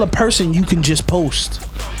a regular person, you can just post.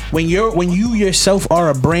 when you yourself are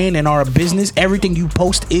a brand and are a business, everything you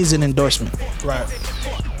post is an endorsement. Right.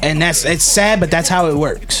 And it's sad, but that's how it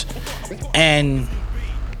works. And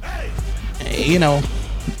you know,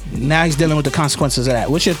 now he's dealing with the consequences of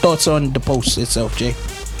that. What's your thoughts on the post itself, Jay?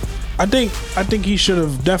 I think he should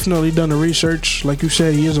have definitely done the research. Like you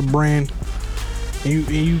said, he is a brand, and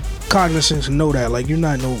you cognizant to know that. Like you're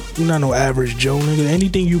not no average Joe, nigga.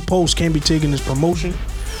 Anything you post can't be taken as promotion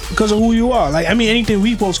because of who you are. Like I mean, anything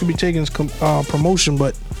we post can be taken as promotion,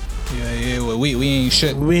 but Well, we ain't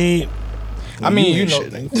shit. we ain't. I mean, you know.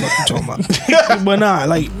 shit, nigga. What you talking about? But nah,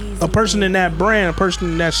 like a person in that brand, a person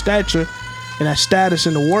in that stature, and that status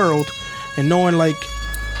in the world, and knowing like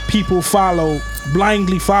people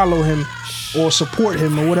blindly follow him or support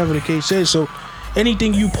him or whatever the case is. So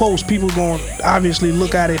anything you post, people going to obviously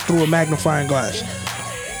look at it through a magnifying glass.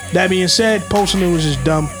 That being said, posting it was just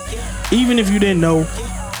dumb. Even if you didn't know,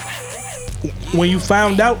 when you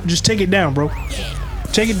found out, just take it down, bro.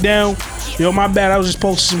 Take it down. Yo, my bad. I was just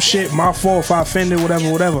posting some shit. My fault if I offended,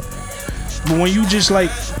 whatever. But when you just like,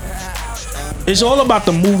 it's all about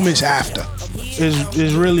the movements after.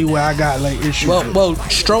 Is really where I got like issues. Well,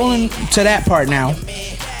 strolling to that part now.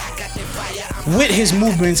 With his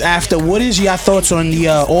movements after, what is your thoughts on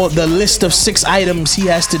the list of 6 items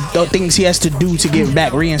things he has to do to get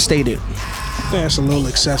back reinstated? I think that's a little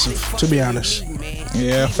excessive, to be honest.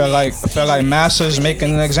 Yeah, I felt like Master's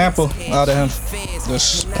making an example out of him.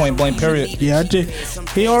 This point blank period. Yeah,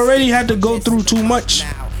 he already had to go through too much.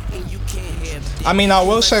 I mean, I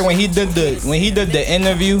will say when he did the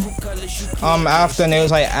interview, after and they was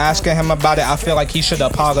like asking him about it, I feel like he should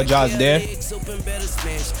apologize there,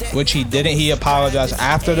 which he didn't. He apologized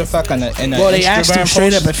after the fact in the Well, they asked him Instagram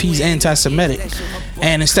straight post. up if he's anti-Semitic,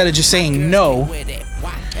 and instead of just saying no,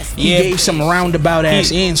 he gave some roundabout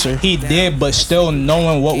ass answer. He did, but still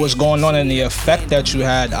knowing what was going on and the effect that you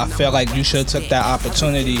had, I feel like you should have took that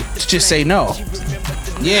opportunity. To just say no.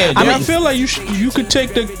 Yeah, I feel like you could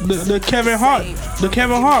take the Kevin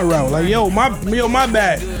Hart route. Like yo, my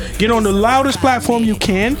bad. Get on the loudest platform you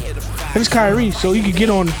can. And it's Kyrie, so you could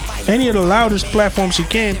get on any of the loudest platforms you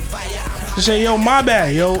can. To say yo, my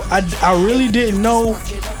bad, yo. I really didn't know.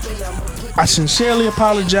 I sincerely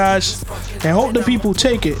apologize and hope the people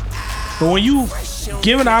take it. But when you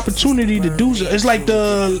give an opportunity to do so, it's like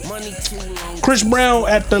the Chris Brown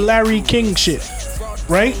at the Larry King shit,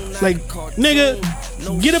 right? Like nigga,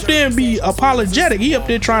 get up there and be apologetic. He up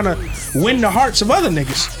there trying to win the hearts of other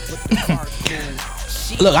niggas.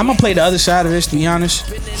 Look, I'm gonna play the other side of this, to be honest.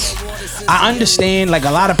 I understand like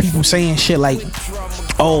a lot of people saying shit like,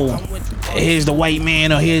 oh, here's the white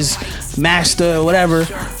man or here's Master or whatever,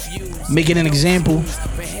 making an example.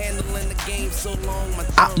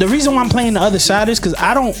 The reason why I'm playing the other side is because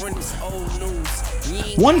I don't.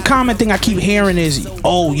 One common thing I keep hearing is,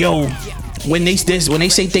 oh, yo, when they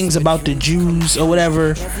say things about the Jews or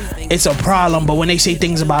whatever, it's a problem. But when they say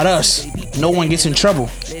things about us, no one gets in trouble.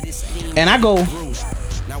 And I go,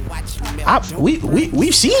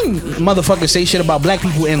 we've seen motherfuckers say shit about black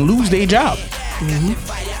people and lose their job.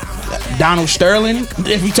 Mm-hmm. Donald Sterling,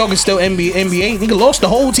 if we talking still NBA, nigga lost the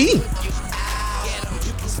whole team.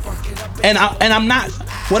 And I'm not.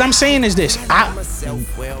 What I'm saying is this: I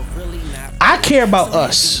care about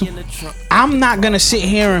us. I'm not gonna sit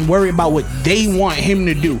here and worry about what they want him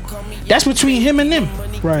to do. That's between him and them.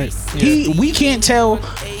 Right. We can't tell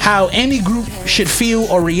how any group should feel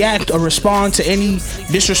or react or respond to any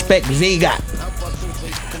disrespect they got.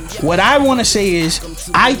 What I want to say is,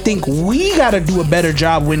 I think we gotta do a better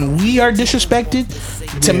job when we are disrespected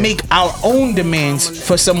to make our own demands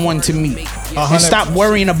for someone to meet. And stop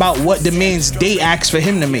worrying about what demands they ask for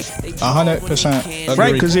him to make. 100%.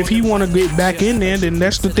 Right, because if he want to get back in there, then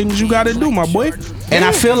that's the things you got to do, my boy. And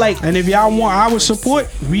I feel like, and if y'all want our support,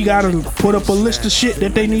 we got to put up a list of shit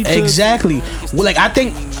that they need to. Exactly. Well, like I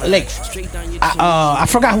think, like I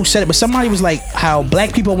forgot who said it, but somebody was like how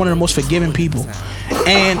black people are one of the most forgiving people,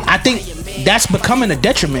 and I think that's becoming a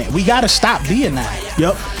detriment. We got to stop being that.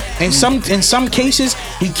 Yep. In some cases,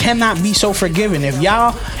 we cannot be so forgiving.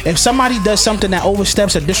 If somebody does something that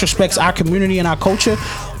oversteps or disrespects our community and our culture,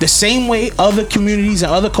 the same way other communities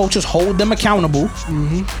and other cultures hold them accountable,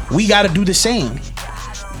 we got to do the same.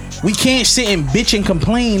 We can't sit and bitch and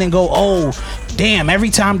complain and go, oh, damn,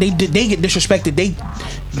 every time they get disrespected,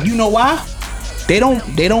 you know why? They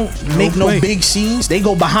don't make no big scenes. They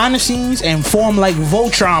go behind the scenes and form like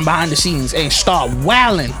Voltron behind the scenes and start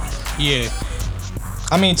wilding. Yeah.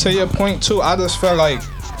 I mean, to your point too, I feel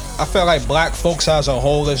like black folks as a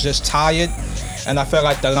whole is just tired, and I feel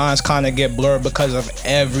like the lines kind of get blurred because of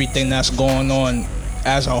everything that's going on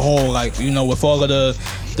as a whole. Like, you know, with all of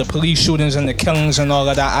the the police shootings and the killings and all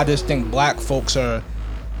of that. I just think black folks are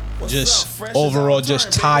just overall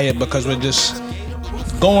just tired because we're just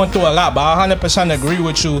going through a lot. But I 100% agree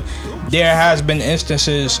with you. There has been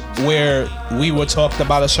instances where we were talked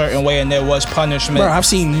about a certain way and there was punishment. Bro, I've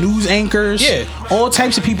seen news anchors, all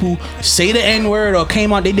types of people say the N-word or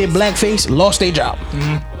came out, they did blackface, lost their job.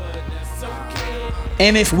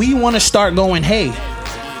 And if we want to start going, hey,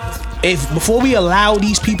 if before we allow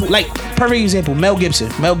these people, like perfect example, Mel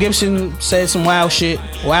Gibson said some wild shit,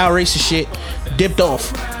 wild racist shit, dipped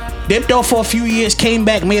off for a few years, came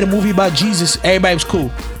back, made a movie about Jesus, everybody was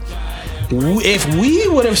cool. If we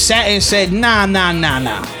would have sat and said, nah,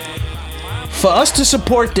 for us to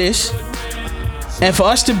support this and for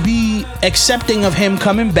us to be accepting of him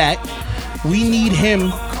coming back, we need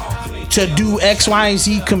him to do X, Y, and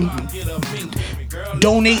Z,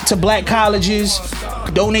 donate to black colleges,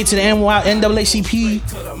 donate to the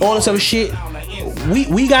NAACP, all this other shit.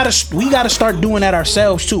 We gotta start doing that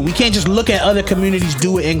ourselves too. We can't just look at other communities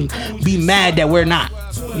do it and be mad that we're not.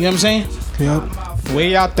 You know what I'm saying? Yep. Where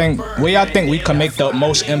y'all think we can make the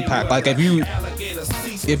most impact? Like if you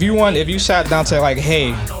sat down to like,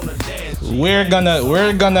 hey, we're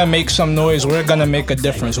gonna make some noise, we're gonna make a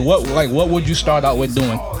difference. What would you start out with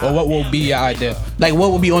doing, or what will be your idea? Like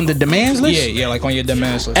what would be on the demands list? Yeah, like on your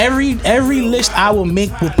demands list. Every list I will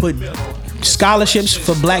make will put scholarships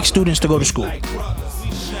for black students to go to school.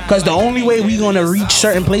 Because the only way we gonna reach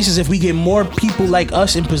certain places if we get more people like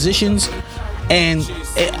us in positions. And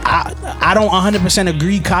I don't 100%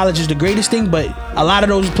 agree college is the greatest thing, but a lot of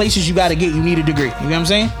those places you need a degree. You know what I'm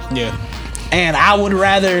saying? Yeah. And I would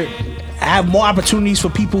rather have more opportunities for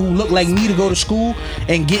people who look like me to go to school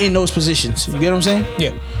and get in those positions. You get what I'm saying?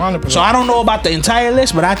 Yeah, 100%. So I don't know about the entire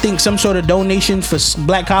list, but I think some sort of donation for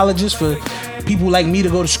black colleges for people like me to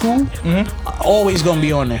go to school, always gonna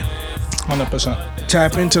be on there. 100%.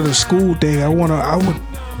 Tap into the school thing.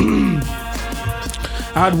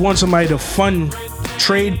 I'd want somebody to fund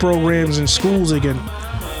trade programs in schools again.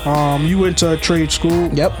 You went to a trade school.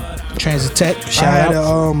 Yep. Transit Tech. Shout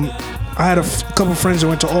out. I had a couple friends that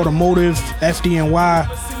went to automotive, FDNY,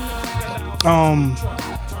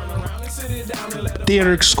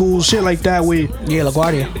 theater schools, shit like that.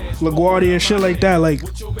 LaGuardia, shit like that. Like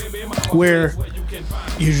where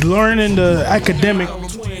you learn in the academic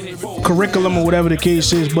curriculum or whatever the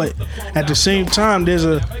case is, but at the same time, there's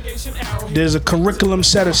a curriculum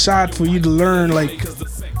set aside for you to learn like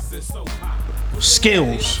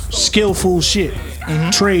skillful shit,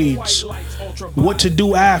 trades, what to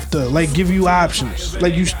do after, like give you options.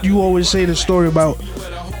 Like you always say the story about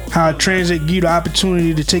how transit give you the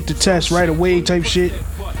opportunity to take the test right away type shit.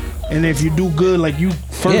 And if you do good, like you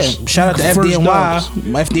first. Yeah, shout out to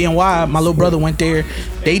FDNY. My little brother went there.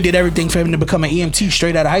 They did everything for him to become an EMT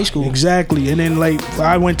straight out of high school. Exactly. And then like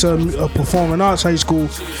I went to a performing arts high school.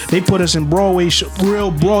 They put us in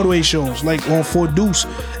real Broadway shows, like on Fort Deuce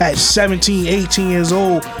at 17, 18 years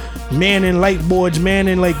old, manning light boards,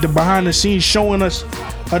 manning like the behind the scenes, showing us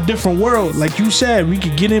a different world. Like you said, we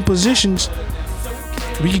could get in positions.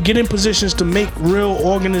 We could get in positions to make real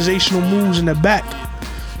organizational moves in the back.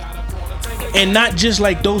 And not just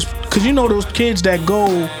like those, because you know those kids that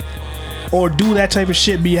go or do that type of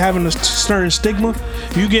shit be having a certain stigma.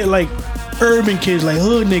 You get like urban kids, like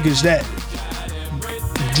hood niggas that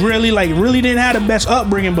really didn't have the best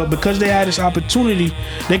upbringing, but because they had this opportunity,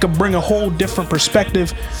 they could bring a whole different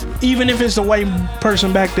perspective. Even if it's a white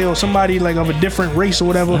person back there or somebody like of a different race or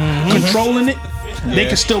whatever controlling it, they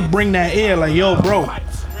can still bring that air. Like, yo, bro,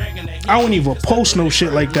 I don't even post no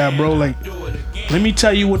shit like that, bro. Like, let me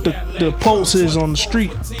tell you what the pulse is on the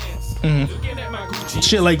street.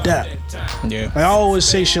 Shit like that. Yeah. Like, I always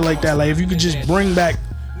say shit like that. Like, if you could just bring back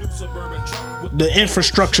the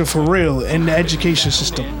infrastructure for real in the education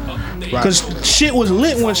system. Because shit was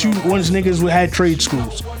lit once niggas had trade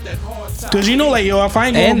schools. Because you know, like, yo, if I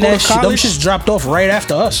ain't gonna go to college, them shit dropped off right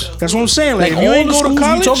after us. That's what I'm saying. Like, if all you ain't the go to schools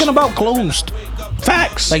college, you talking about closed.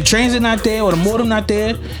 Facts. Like transit not there, or the Mortem not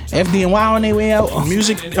there. FDNY on their way out.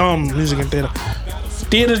 Music and theater.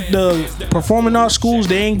 The performing arts schools,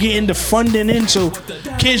 they ain't getting the funding in, so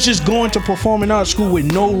kids just going to performing arts school with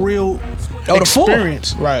no real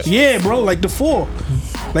experience. Right. Yeah, bro. Like the 4.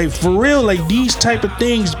 Like for real. Like these type of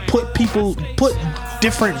things put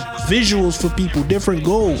different visuals for people, different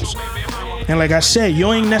goals. And like I said,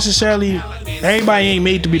 you ain't necessarily. Everybody ain't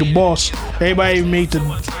made to be the boss. Everybody ain't made to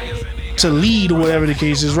lead or whatever the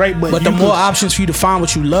case is, right? But the more options for you to find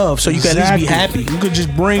what you love, so you can at least be happy. You could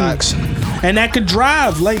just bring, and that could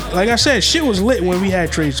drive. Like I said, shit was lit when we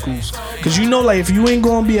had trade schools. Cause you know, like if you ain't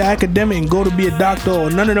gonna be an academic and go to be a doctor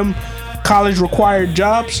or none of them college required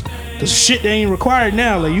jobs. The shit that ain't required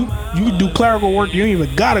now. Like you do clerical work, you ain't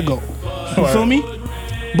even gotta go. You feel me?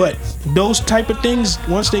 But those type of things,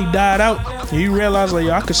 once they died out, you realize like,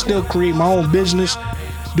 yo, I could still create my own business,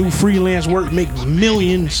 do freelance work, make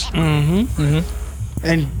millions,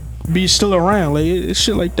 and be still around. Like it's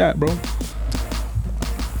shit like that, bro.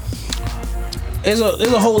 There's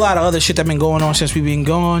a whole lot of other shit that been going on since we been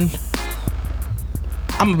gone.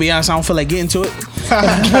 I'm gonna be honest, I don't feel like getting to it.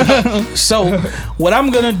 So what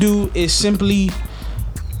I'm gonna do is simply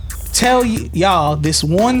tell y'all this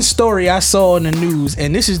one story I saw in the news,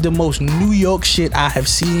 and this is the most New York shit I have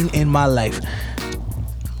seen in my life.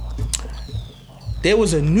 There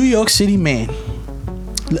was a New York City man.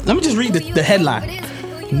 Let me just read the headline.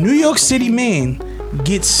 New York City man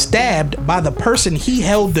gets stabbed by the person he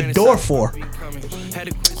held the door for.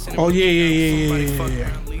 Oh yeah.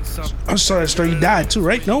 I saw that story. He died too,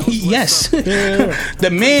 right? No? Yes. The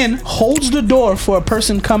man holds the door for a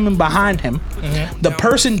person coming behind him. The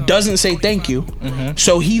person doesn't say thank you.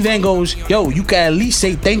 So he then goes, yo, you can at least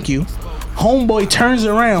say thank you. Homeboy turns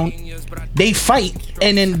around, they fight,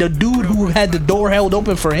 and then the dude who had the door held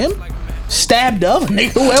open for him stabbed the other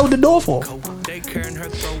nigga who held the door for him.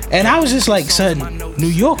 And I was just like, son, New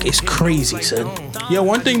York is crazy, son. Yeah,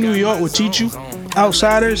 one thing New York will teach you,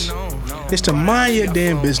 outsiders, is to mind your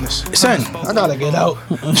damn business. Son, I gotta get out.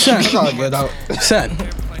 son, I gotta get out. son.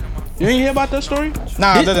 You ain't hear about that story?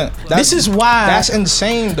 Nah, I didn't. This is why. That's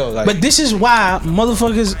insane though. Like, But this is why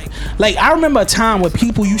motherfuckers, like, I remember a time where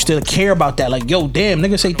people used to care about that. Like, yo, damn,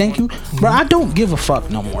 nigga say thank you. Bro, I don't give a fuck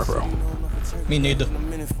no more, bro. me neither.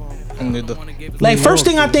 Like, first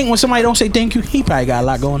thing I think when somebody don't say thank you, he probably got a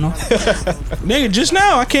lot going on. Nigga, just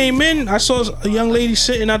now I came in, I saw a young lady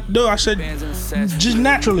sitting at the door. I said, just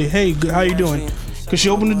naturally, hey, good, how you doing? Cause she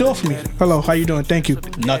opened the door for me. Hello, how you doing? Thank you.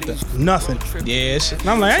 Nothing. Yes. And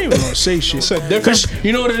I'm like, I ain't even gonna say shit. Cause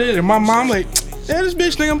you know what it is? And my mom like, yeah, this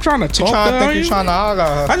bitch think I'm trying to talk to her. You trying to holler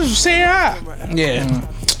at her. I just was saying hi. Yeah.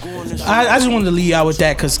 I just wanted to leave y'all with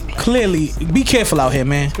that, because clearly, be careful out here,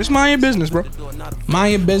 man. Just mind your business, bro.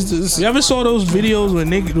 Mind your business. You ever saw those videos where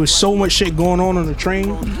niggas with so much shit going on the train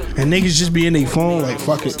and niggas just be in their phone like,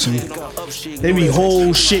 fuck it to me. They be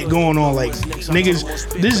whole shit going on like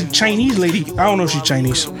niggas. This Chinese lady, I don't know if she's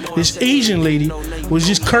Chinese. This Asian lady was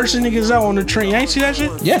just cursing niggas out on the train. You ain't see that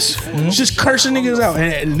shit? Yes. Just cursing niggas out.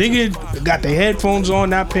 And nigga got their headphones on,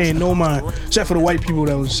 not paying no mind. Except for the white people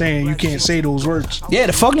that was saying you can't say those words. Yeah,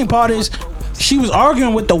 the fucking part is, she was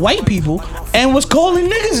arguing with the white people and was calling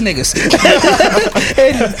niggas.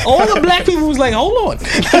 And all the black people was like, hold on.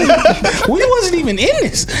 We wasn't even in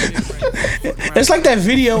this. It's like that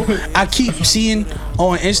video I keep seeing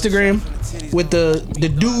on Instagram with the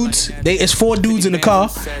dudes. It's 4 dudes in the car,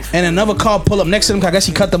 and another car pull up next to them, 'cause I guess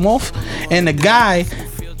he cut them off, and the guy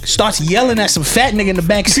starts yelling at some fat nigga in the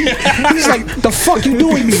back seat. He's like, the fuck you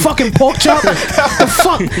doing, you fucking pork chop? The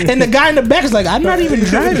fuck? And the guy in the back is like, I'm not even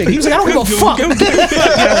driving. He was like, I don't give a fuck. And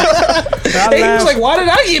he was like, why did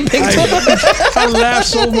I get picked up? I laughed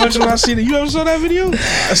so much when I seen it. You ever saw that video?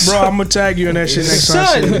 Bro, I'm gonna tag you in that shit next time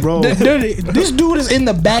I see it, bro. This dude is in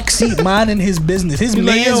the back seat minding his business. His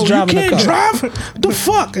man's like, driving you the can't car. drive? The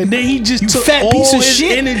fuck? And then he just took fat all piece of his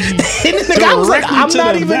shit. energy. And then the guy was like, directly I'm to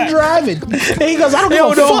not the even back. driving. And he goes, I don't Yo,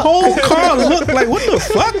 give a the fuck. whole car looked like, what the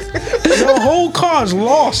fuck? The whole car's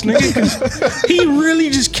lost, nigga. 'Cause he really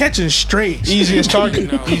just catching straight. Easiest target.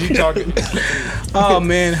 Easy target. Oh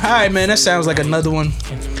man, all right, man. That sounds like another one.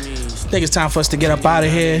 I think it's time for us to get up out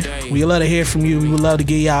of here. We love to hear from you. We would love to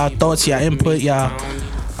get y'all thoughts, y'all input,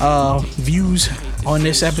 y'all views on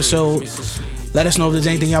this episode. Let us know if there's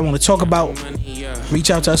anything y'all want to talk about. Reach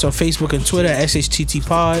out to us on Facebook and Twitter at SHTT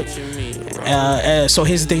Pod. So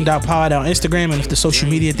here's the thing .pod on Instagram, and if the social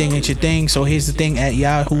media thing ain't your thing, so here's the thing at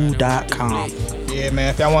yahoo.com. Yeah, man.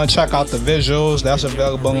 If y'all want to check out the visuals, that's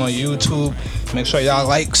available on YouTube. Make sure y'all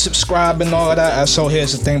like, subscribe, and all of that. So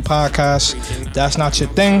here's the thing podcast. That's not your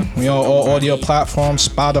thing. We on all audio platforms: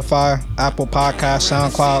 Spotify, Apple Podcasts,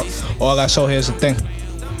 SoundCloud, all that. So here's the thing.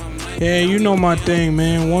 Yeah, you know my thing,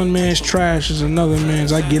 man. One man's trash is another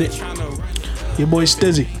man's. I get it. Your boy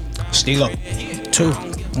Stizzy. Steal up. 2.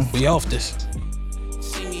 We off this.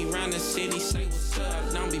 See me round the city, say what's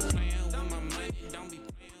up, don't be playing.